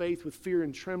out their faith with fear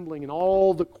and trembling and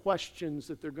all the questions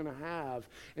that they're going to have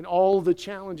and all the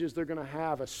challenges they're going to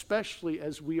have, especially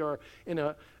as we are in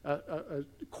a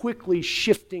quickly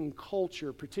shifting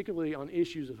culture, particularly on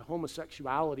issues of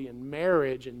homosexuality and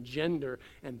marriage and gender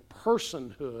and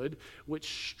personhood,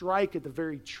 which strike at the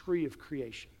very tree of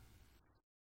creation?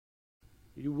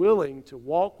 Are you willing to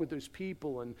walk with those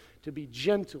people and to be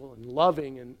gentle and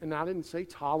loving? And I didn't say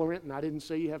tolerant, and I didn't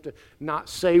say you have to not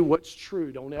say what's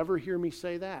true. Don't ever hear me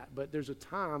say that. But there's a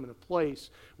time and a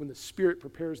place when the Spirit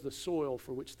prepares the soil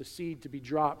for which the seed to be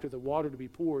dropped or the water to be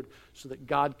poured so that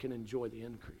God can enjoy the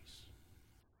increase.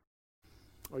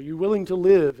 Are you willing to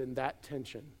live in that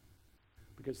tension?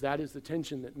 Because that is the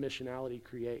tension that missionality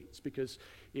creates. Because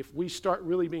if we start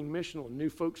really being missional and new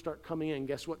folks start coming in,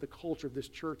 guess what the culture of this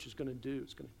church is going to do?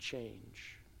 It's going to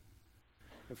change.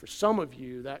 And for some of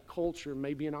you, that culture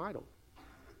may be an idol.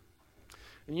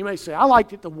 And you may say, I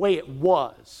liked it the way it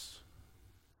was.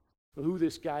 Who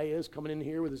this guy is coming in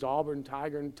here with his Auburn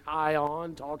Tiger and tie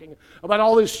on, talking about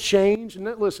all this change. And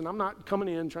listen, I'm not coming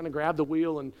in trying to grab the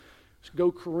wheel and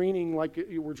go careening like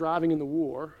we're driving in the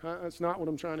war. That's not what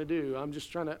I'm trying to do. I'm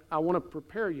just I want to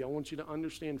prepare you. I want you to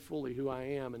understand fully who I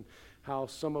am and how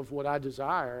some of what I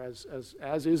desire, as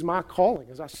is my calling,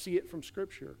 as I see it from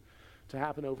Scripture, to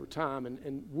happen over time.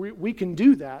 And we can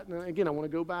do that. And again, I want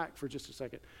to go back for just a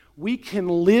second. We can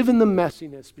live in the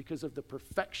messiness because of the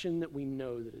perfection that we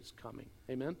know that is coming.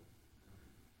 Amen?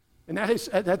 And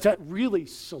that really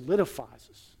solidifies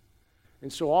us.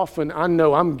 And so often I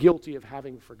know I'm guilty of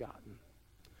having forgotten.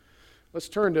 Let's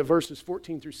turn to verses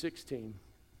 14 through 16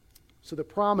 So the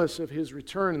promise of his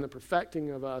return and the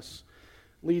perfecting of us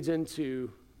leads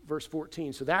into verse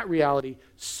 14. So that reality,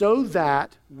 so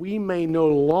that we may no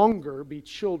longer be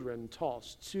children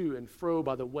tossed to and fro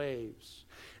by the waves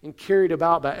and carried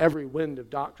about by every wind of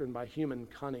doctrine, by human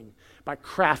cunning, by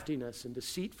craftiness and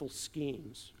deceitful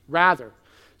schemes. Rather,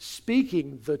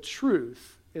 speaking the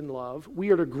truth in love, we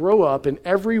are to grow up in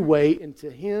every way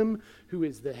into him who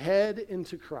is the head,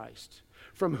 into Christ,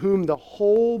 from whom the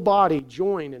whole body,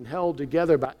 joined and held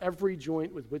together by every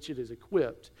joint with which it is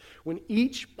equipped, when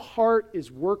each part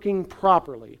is working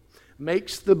properly,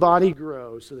 makes the body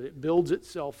grow so that it builds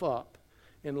itself up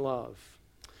in love.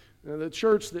 Now, the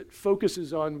church that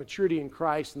focuses on maturity in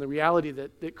Christ and the reality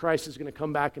that Christ is going to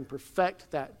come back and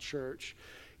perfect that church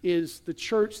is the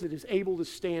church that is able to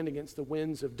stand against the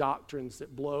winds of doctrines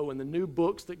that blow and the new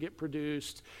books that get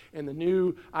produced and the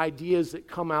new ideas that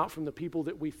come out from the people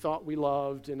that we thought we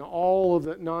loved and all of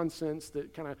that nonsense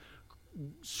that kind of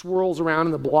swirls around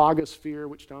in the blogosphere,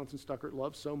 which Jonathan Stuckert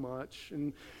loves so much.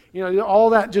 And, all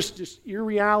that just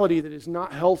irreality that is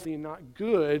not healthy and not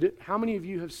good. How many of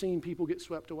you have seen people get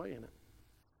swept away in it?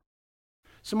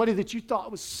 Somebody that you thought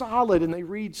was solid and they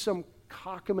read some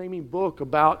cockamamie book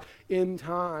about end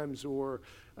times or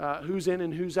who's in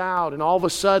and who's out, and all of a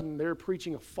sudden they're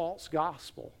preaching a false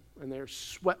gospel and they're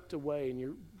swept away, and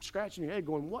you're scratching your head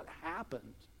going, what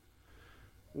happened?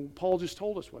 Well, Paul just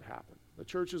told us what happened. The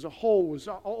church as a whole was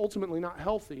ultimately not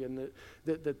healthy, and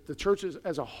that the church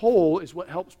as a whole is what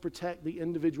helps protect the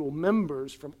individual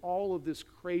members from all of this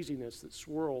craziness that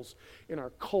swirls in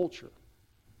our culture.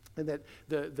 And that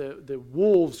the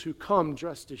wolves who come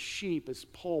dressed as sheep, as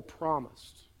Paul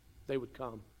promised they would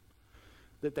come,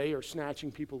 that they are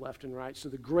snatching people left and right. So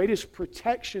the greatest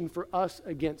protection for us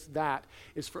against that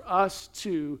is for us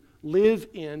to live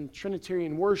in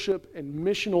Trinitarian worship and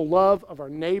missional love of our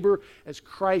neighbor as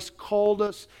Christ called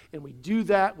us. And we do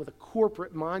that with a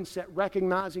corporate mindset,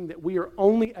 recognizing that we are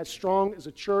only as strong as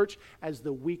a church as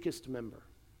the weakest member.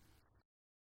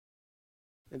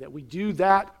 And that we do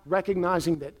that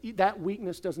recognizing that that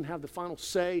weakness doesn't have the final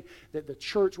say, that the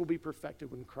church will be perfected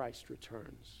when Christ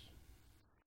returns.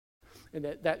 And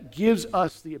that gives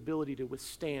us the ability to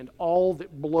withstand all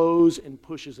that blows and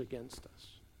pushes against us.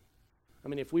 I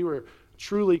mean, if we were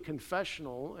truly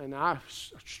confessional, and I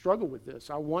struggle with this,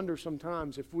 I wonder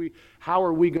sometimes how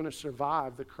are we going to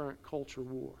survive the current culture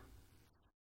war?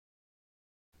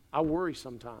 I worry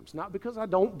sometimes, not because I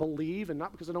don't believe and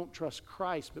not because I don't trust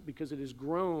Christ, but because it has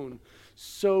grown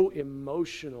so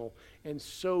emotional and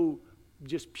so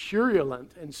just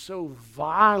purulent and so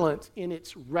violent in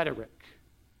its rhetoric.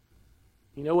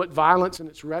 You know what violence in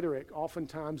its rhetoric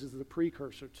oftentimes is the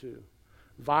precursor to?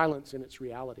 Violence in its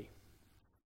reality.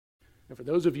 And for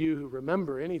those of you who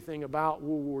remember anything about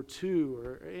World War II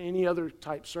or any other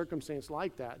type circumstance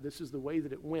like that, this is the way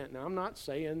that it went. Now, I'm not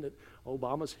saying that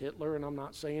Obama's Hitler, and I'm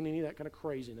not saying any of that kind of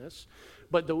craziness,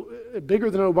 but bigger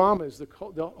than Obama is the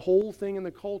whole thing in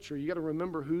the culture. You got to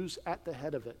remember who's at the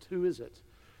head of it. Who is it?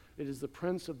 It is the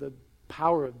prince of the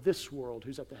power of this world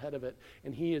who's at the head of it,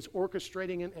 and he is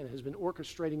orchestrating it and has been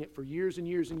orchestrating it for years and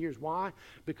years and years. Why?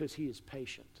 Because he is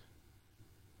patient.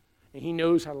 And he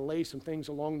knows how to lay some things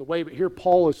along the way. But here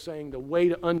Paul is saying the way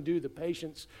to undo the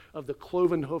patience of the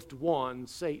cloven-hoofed one,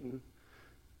 Satan,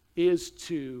 is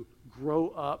to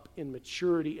grow up in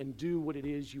maturity and do what it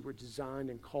is you were designed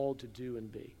and called to do and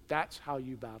be. That's how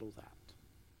you battle that.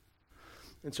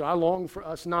 And so I long for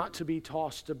us not to be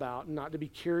tossed about, not to be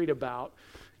carried about,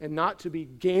 and not to be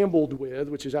gambled with,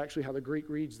 which is actually how the Greek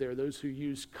reads there, those who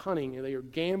use cunning. They are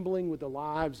gambling with the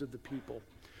lives of the people.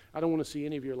 I don't want to see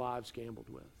any of your lives gambled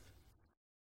with.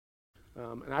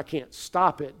 And I can't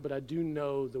stop it, but I do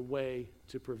know the way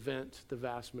to prevent the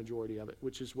vast majority of it,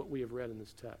 which is what we have read in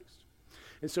this text.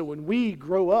 And so when we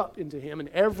grow up into him and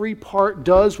every part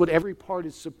does what every part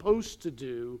is supposed to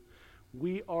do,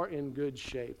 we are in good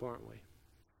shape, aren't we?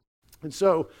 And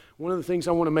so one of the things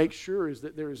I want to make sure is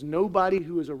that there is nobody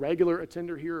who is a regular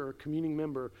attender here or a communing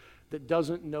member that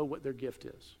doesn't know what their gift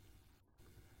is.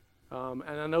 And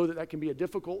I know that can be a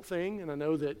difficult thing, and I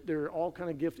know that there are all kind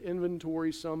of gift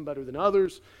inventories, some better than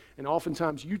others, and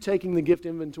oftentimes you taking the gift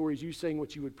inventories, you saying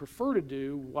what you would prefer to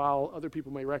do, while other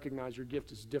people may recognize your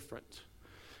gift is different.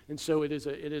 And so it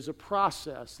is a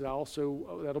process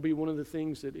that'll be one of the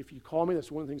things that if you call me, that's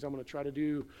one of the things I'm going to try to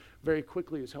do very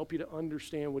quickly is help you to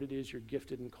understand what it is you're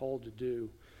gifted and called to do.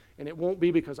 And it won't be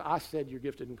because I said you're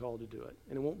gifted and called to do it.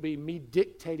 And it won't be me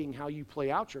dictating how you play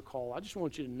out your call. I just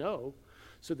want you to know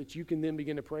so that you can then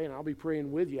begin to pray, and I'll be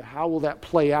praying with you. How will that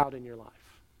play out in your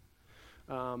life?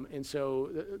 And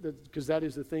so, because that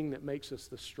is the thing that makes us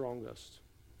the strongest.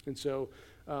 And so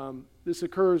This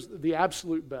occurs the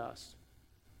absolute best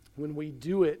when we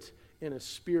do it in a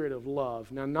spirit of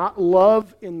love. Now, not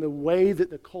love in the way that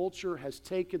the culture has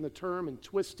taken the term and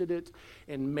twisted it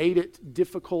and made it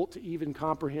difficult to even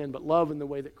comprehend, but love in the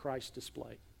way that Christ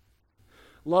displayed.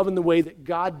 Love in the way that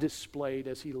God displayed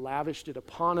as He lavished it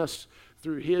upon us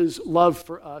through His love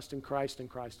for us in Christ and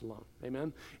Christ alone.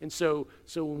 Amen? And so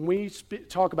when we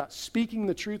talk about speaking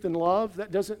the truth in love,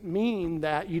 that doesn't mean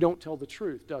that you don't tell the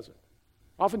truth, does it?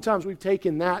 Oftentimes we've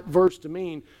taken that verse to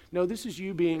mean, no, this is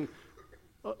you being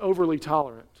overly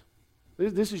tolerant.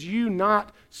 This is you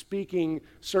not speaking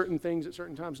certain things at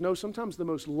certain times. No, sometimes the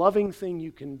most loving thing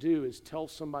you can do is tell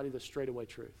somebody the straightaway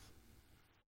truth.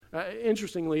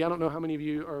 Interestingly, I don't know how many of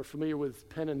you are familiar with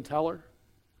Penn and Teller.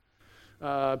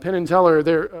 Penn and Teller,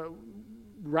 they're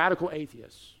radical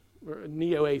atheists, or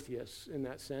neo-atheists in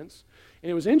that sense. And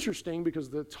it was interesting because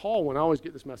the tall one, I always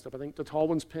get this messed up. I think the tall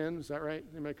one's Penn, is that right?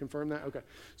 Anybody confirm that? Okay.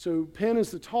 So Penn is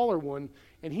the taller one,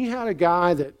 and he had a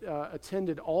guy that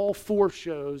attended all 4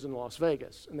 shows in Las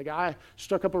Vegas. And the guy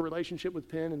struck up a relationship with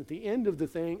Penn, and at the end of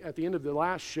the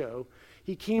last show,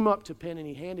 he came up to Penn and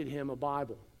he handed him a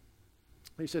Bible.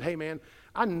 He said, hey man,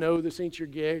 I know this ain't your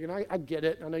gig, and I get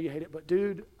it. I know you hate it, but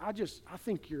dude, I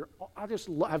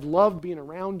have loved being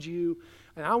around you,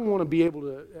 and I want to be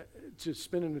able to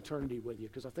spend an eternity with you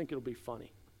because I think it'll be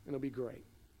funny and it'll be great.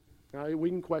 Now we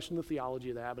can question the theology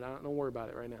of that, but don't worry about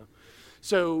it right now.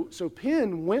 So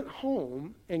Penn went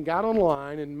home and got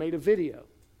online and made a video,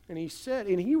 and he said,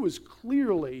 and he was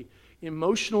clearly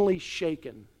emotionally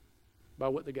shaken by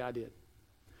what the guy did.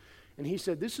 And he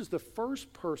said, this is the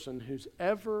first person who's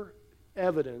ever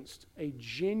evidenced a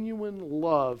genuine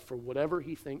love for whatever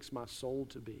he thinks my soul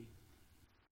to be.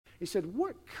 He said,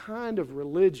 what kind of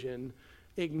religion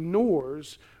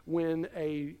ignores when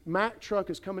a Mack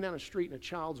truck is coming down a street and a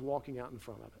child's walking out in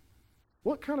front of it?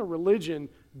 What kind of religion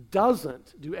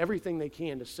doesn't do everything they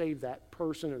can to save that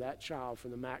person or that child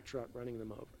from the Mack truck running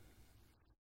them over?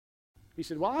 He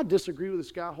said, well, I disagree with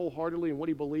this guy wholeheartedly in what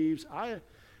he believes.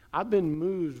 I've been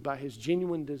moved by his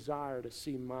genuine desire to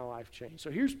see my life change.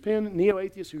 So here's Penn,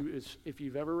 neo-atheist, who is, if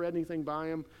you've ever read anything by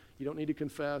him, you don't need to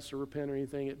confess or repent or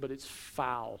anything, but it's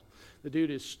foul. The dude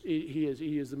is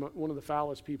one of the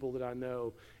foulest people that I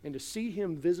know. And to see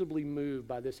him visibly moved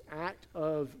by this act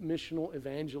of missional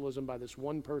evangelism by this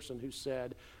one person who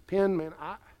said, Penn, man,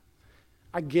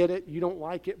 I get it, you don't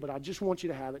like it, but I just want you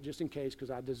to have it just in case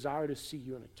because I desire to see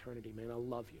you in eternity, man. I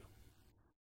love you.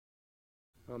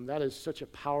 That is such a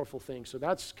powerful thing. So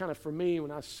that's kind of for me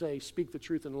when I say speak the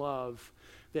truth in love,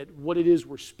 that what it is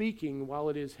we're speaking, while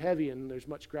it is heavy and there's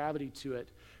much gravity to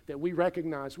it, that we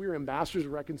recognize we are ambassadors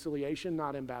of reconciliation,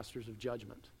 not ambassadors of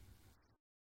judgment.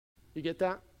 You get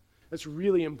that? That's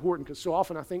really important because so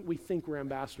often we think we're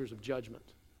ambassadors of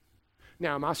judgment.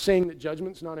 Now, am I saying that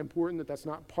judgment's not important, that's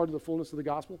not part of the fullness of the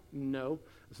gospel? No,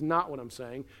 that's not what I'm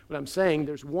saying. What I'm saying,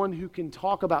 there's one who can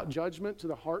talk about judgment to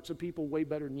the hearts of people way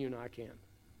better than you and I can.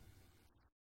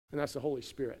 And that's the Holy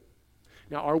Spirit.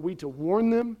 Now, are we to warn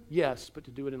them? Yes, but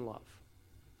to do it in love.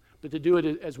 But to do it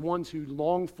as ones who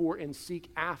long for and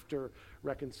seek after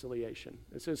reconciliation.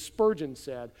 It says, Spurgeon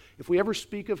said, if we ever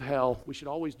speak of hell, we should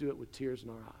always do it with tears in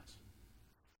our eyes.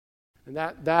 And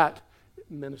that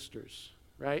ministers,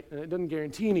 right? And it doesn't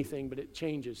guarantee anything, but it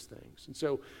changes things. And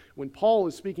so when Paul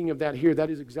is speaking of that here, that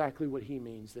is exactly what he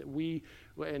means. That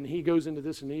and he goes into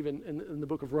this, and even in the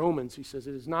book of Romans, he says,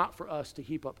 it is not for us to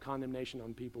heap up condemnation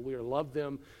on people. We are to love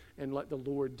them and let the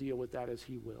Lord deal with that as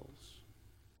he wills.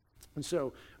 And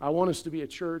so I want us to be a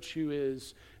church who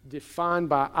is defined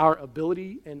by our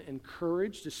ability and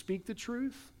courage to speak the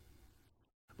truth,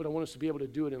 but I want us to be able to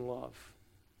do it in love.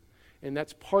 And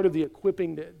that's part of the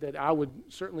equipping that I would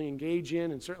certainly engage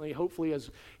in, and certainly hopefully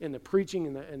as in the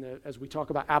preaching and as we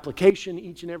talk about application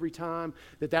each and every time,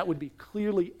 that would be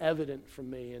clearly evident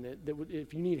from me. And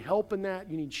if you need help in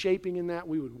that, you need shaping in that,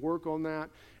 we would work on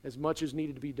that as much as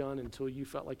needed to be done until you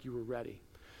felt like you were ready.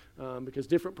 Because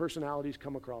different personalities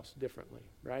come across differently,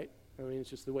 right? I mean, it's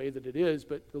just the way that it is,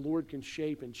 but the Lord can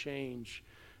shape and change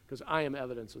because I am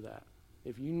evidence of that.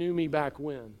 If you knew me back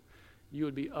when, you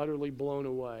would be utterly blown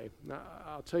away. Now,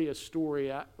 I'll tell you a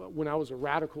story. When I was a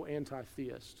radical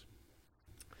anti-theist,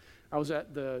 I was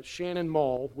at the Shannon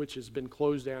Mall, which has been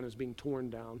closed down, is being torn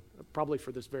down, probably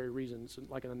for this very reason. It's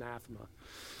like an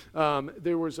anathema.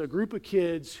 There was a group of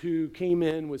kids who came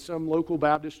in with some local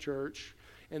Baptist church,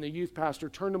 and the youth pastor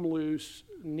turned them loose,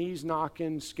 knees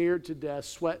knocking, scared to death,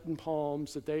 sweating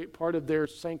palms, that part of their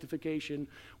sanctification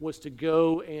was to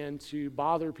go and to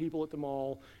bother people at the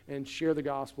mall and share the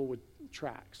gospel with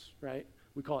tracts, right?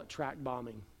 We call it tract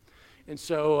bombing. And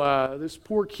so this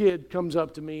poor kid comes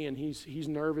up to me, and he's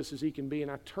nervous as he can be,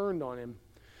 and I turned on him,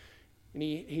 and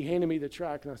he handed me the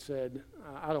tract, and I said,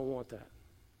 I don't want that.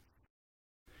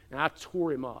 And I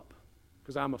tore him up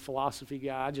because I'm a philosophy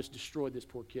guy. I just destroyed this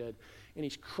poor kid, and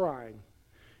he's crying.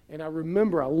 And I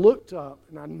remember I looked up,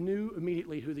 and I knew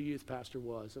immediately who the youth pastor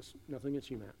was. That's nothing against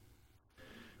you, Matt.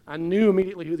 I knew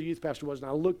immediately who the youth pastor was, and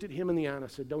I looked at him in the eye, and I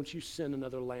said, don't you send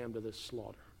another lamb to this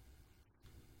slaughter.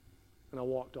 And I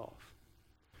walked off.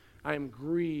 I am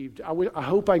grieved. I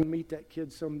hope I can meet that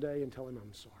kid someday and tell him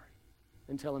I'm sorry,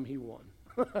 and tell him he won,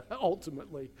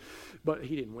 ultimately. But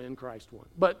he didn't win, Christ won.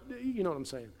 But you know what I'm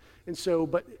saying. And so,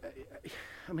 but,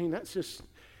 I mean, that's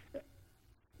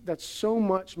so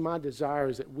much my desire,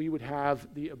 is that we would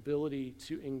have the ability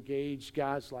to engage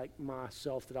guys like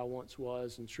myself that I once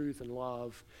was in truth and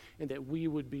love, and that we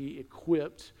would be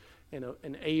equipped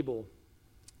and able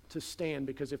to stand.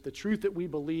 Because if the truth that we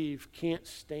believe can't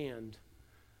stand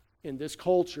in this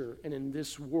culture and in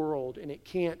this world, and it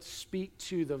can't speak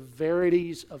to the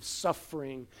verities of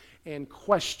suffering and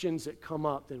questions that come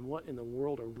up, then what in the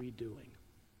world are we doing?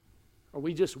 Are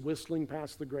we just whistling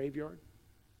past the graveyard?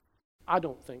 I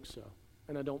don't think so,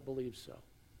 and I don't believe so.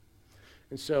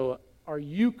 And so, are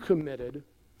you committed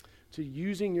to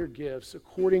using your gifts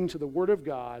according to the Word of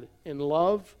God in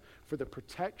love for the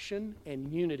protection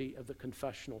and unity of the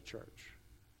confessional church?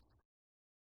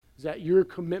 Is that your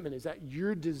commitment? Is that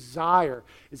your desire?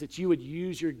 Is that you would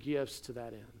use your gifts to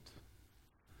that end?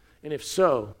 And if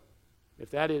so,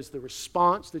 if that is the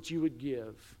response that you would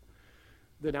give,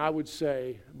 then I would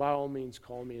say, by all means,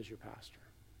 call me as your pastor.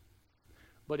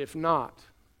 But if not,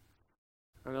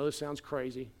 I know this sounds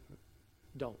crazy,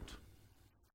 don't.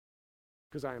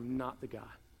 Because I am not the guy.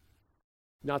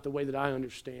 Not the way that I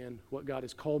understand what God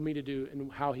has called me to do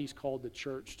and how He's called the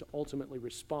church to ultimately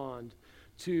respond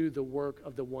to the work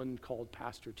of the one called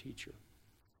pastor-teacher.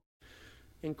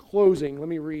 In closing, let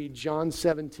me read John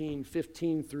 17,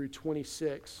 15 through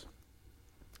 26.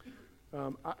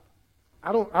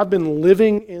 I've been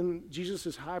living in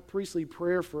Jesus' high priestly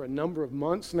prayer for a number of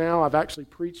months now. I've actually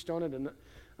preached on it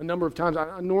a number of times.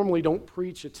 I normally don't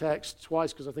preach a text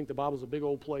twice because I think the Bible's a big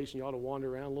old place and you ought to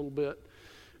wander around a little bit.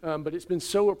 But it's been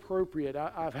so appropriate.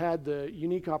 I've had the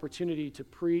unique opportunity to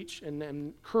preach, and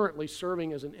am currently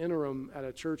serving as an interim at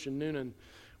a church in Noonan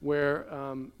where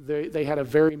they had a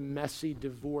very messy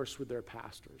divorce with their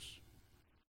pastors.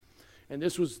 And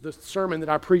this was the sermon that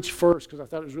I preached first because I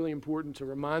thought it was really important to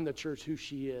remind the church who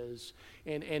she is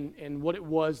and what it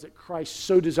was that Christ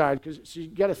so desired. Because so you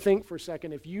got to think for a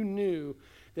second, if you knew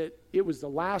that it was the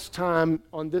last time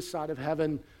on this side of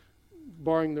heaven,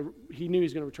 barring he knew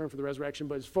he's going to return for the resurrection,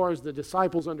 but as far as the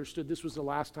disciples understood, this was the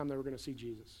last time they were going to see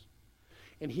Jesus.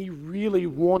 And he really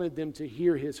wanted them to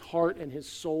hear his heart and his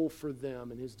soul for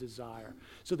them and his desire.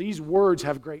 So these words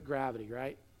have great gravity,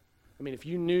 right? I mean, if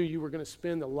you knew you were going to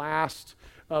spend the last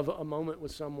of a moment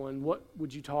with someone, what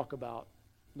would you talk about?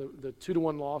 The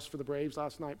 2-1 loss for the Braves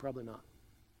last night? Probably not.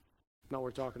 Not what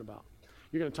we're talking about.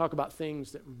 You're going to talk about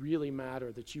things that really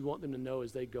matter, that you want them to know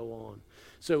as they go on.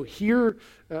 So hear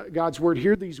God's word.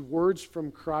 Hear these words from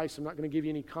Christ. I'm not going to give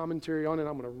you any commentary on it.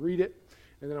 I'm going to read it,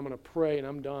 and then I'm going to pray, and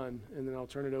I'm done. And then I'll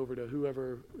turn it over to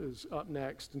whoever is up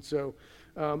next. And so,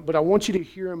 but I want you to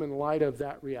hear them in light of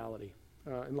that reality.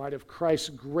 In light of Christ's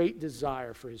great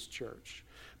desire for his church.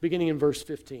 Beginning in verse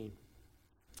 15.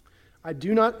 I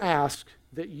do not ask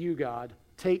that you, God,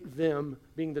 take them,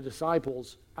 being the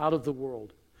disciples, out of the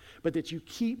world, but that you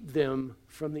keep them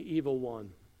from the evil one.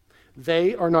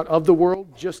 They are not of the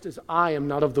world, just as I am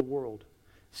not of the world.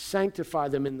 Sanctify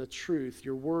them in the truth.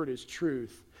 Your word is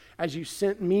truth. As you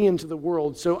sent me into the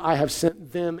world, so I have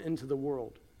sent them into the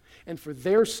world. And for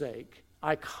their sake,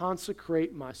 I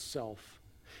consecrate myself,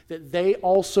 that they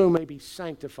also may be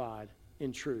sanctified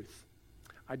in truth.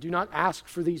 I do not ask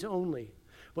for these only,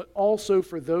 but also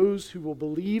for those who will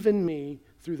believe in me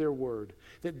through their word,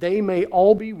 that they may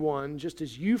all be one, just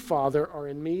as you, Father, are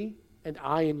in me and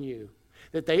I in you,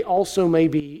 that they also may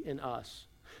be in us,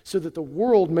 so that the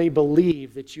world may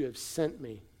believe that you have sent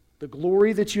me. The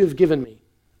glory that you have given me,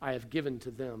 I have given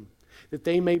to them, that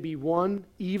they may be one,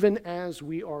 even as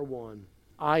we are one,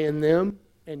 I in them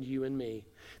and you in me,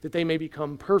 that they may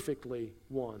become perfectly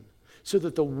one, so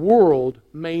that the world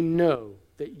may know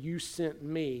that you sent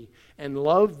me and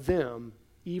loved them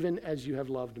even as you have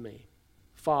loved me.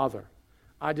 Father,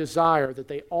 I desire that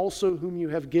they also whom you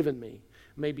have given me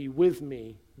may be with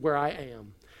me where I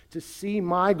am, to see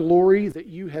my glory that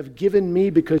you have given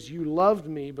me because you loved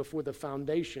me before the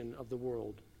foundation of the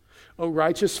world. O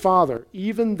righteous Father,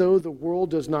 even though the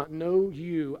world does not know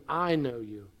you, I know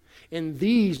you, and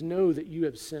these know that you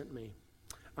have sent me.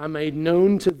 I made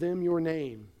known to them your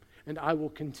name, and I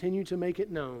will continue to make it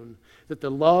known, that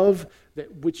the love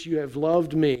that which you have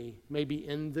loved me may be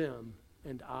in them,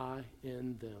 and I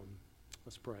in them.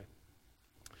 Let's pray.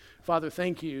 Father,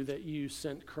 thank you that you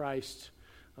sent Christ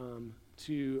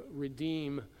to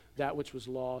redeem that which was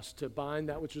lost, to bind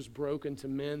that which was broken, to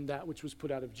mend that which was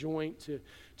put out of joint,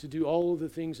 to do all of the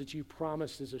things that you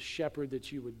promised as a shepherd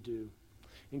that you would do.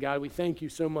 And God, we thank you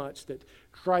so much that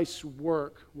Christ's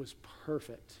work was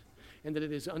perfect, and that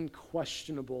it is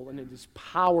unquestionable, and it is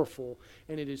powerful,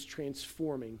 and it is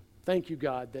transforming. Thank you,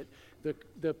 God, that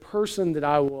the person that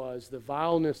I was, the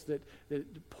vileness that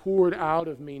poured out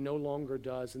of me no longer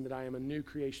does, and that I am a new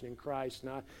creation in Christ,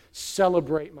 and I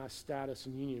celebrate my status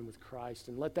and union with Christ.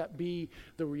 And let that be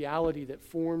the reality that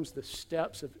forms the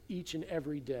steps of each and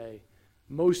every day.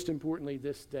 Most importantly,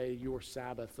 this day, your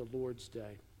Sabbath, the Lord's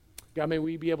day. God, may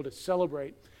we be able to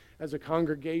celebrate as a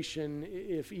congregation.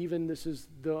 If even this is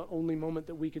the only moment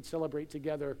that we could celebrate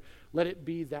together, let it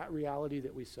be that reality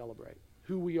that we celebrate.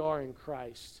 Who we are in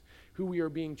Christ, who we are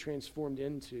being transformed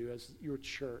into as your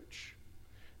church.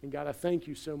 And God, I thank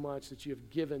you so much that you have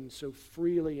given so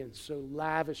freely and so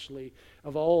lavishly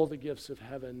of all the gifts of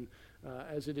heaven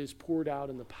as it is poured out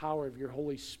in the power of your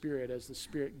Holy Spirit, as the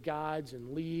Spirit guides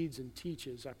and leads and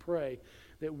teaches. I pray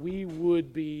that we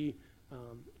would be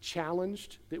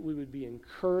challenged, that we would be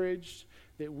encouraged,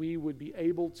 that we would be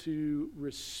able to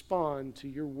respond to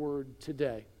your word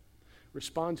today.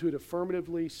 Respond to it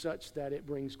affirmatively such that it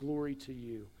brings glory to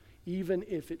you, even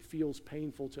if it feels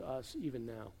painful to us even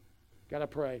now. God, I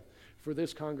pray for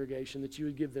this congregation that you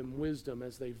would give them wisdom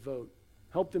as they vote.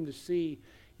 Help them to see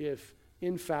if,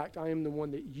 in fact, I am the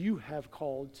one that you have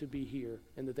called to be here,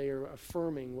 and that they are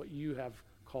affirming what you have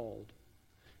called.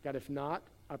 God, if not,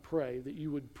 I pray that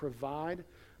you would provide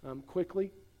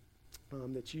quickly,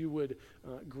 that you would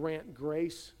grant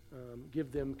grace,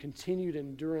 give them continued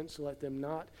endurance, let them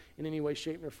not in any way,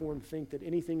 shape, or form think that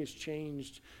anything has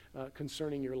changed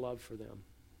concerning your love for them.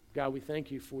 God, we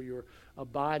thank you for your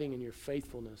abiding and your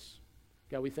faithfulness.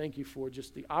 God, we thank you for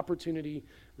just the opportunity,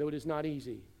 though it is not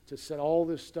easy, to set all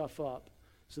this stuff up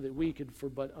so that we could, for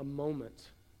but a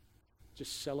moment,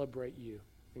 just celebrate you.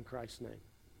 In Christ's name,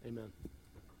 amen.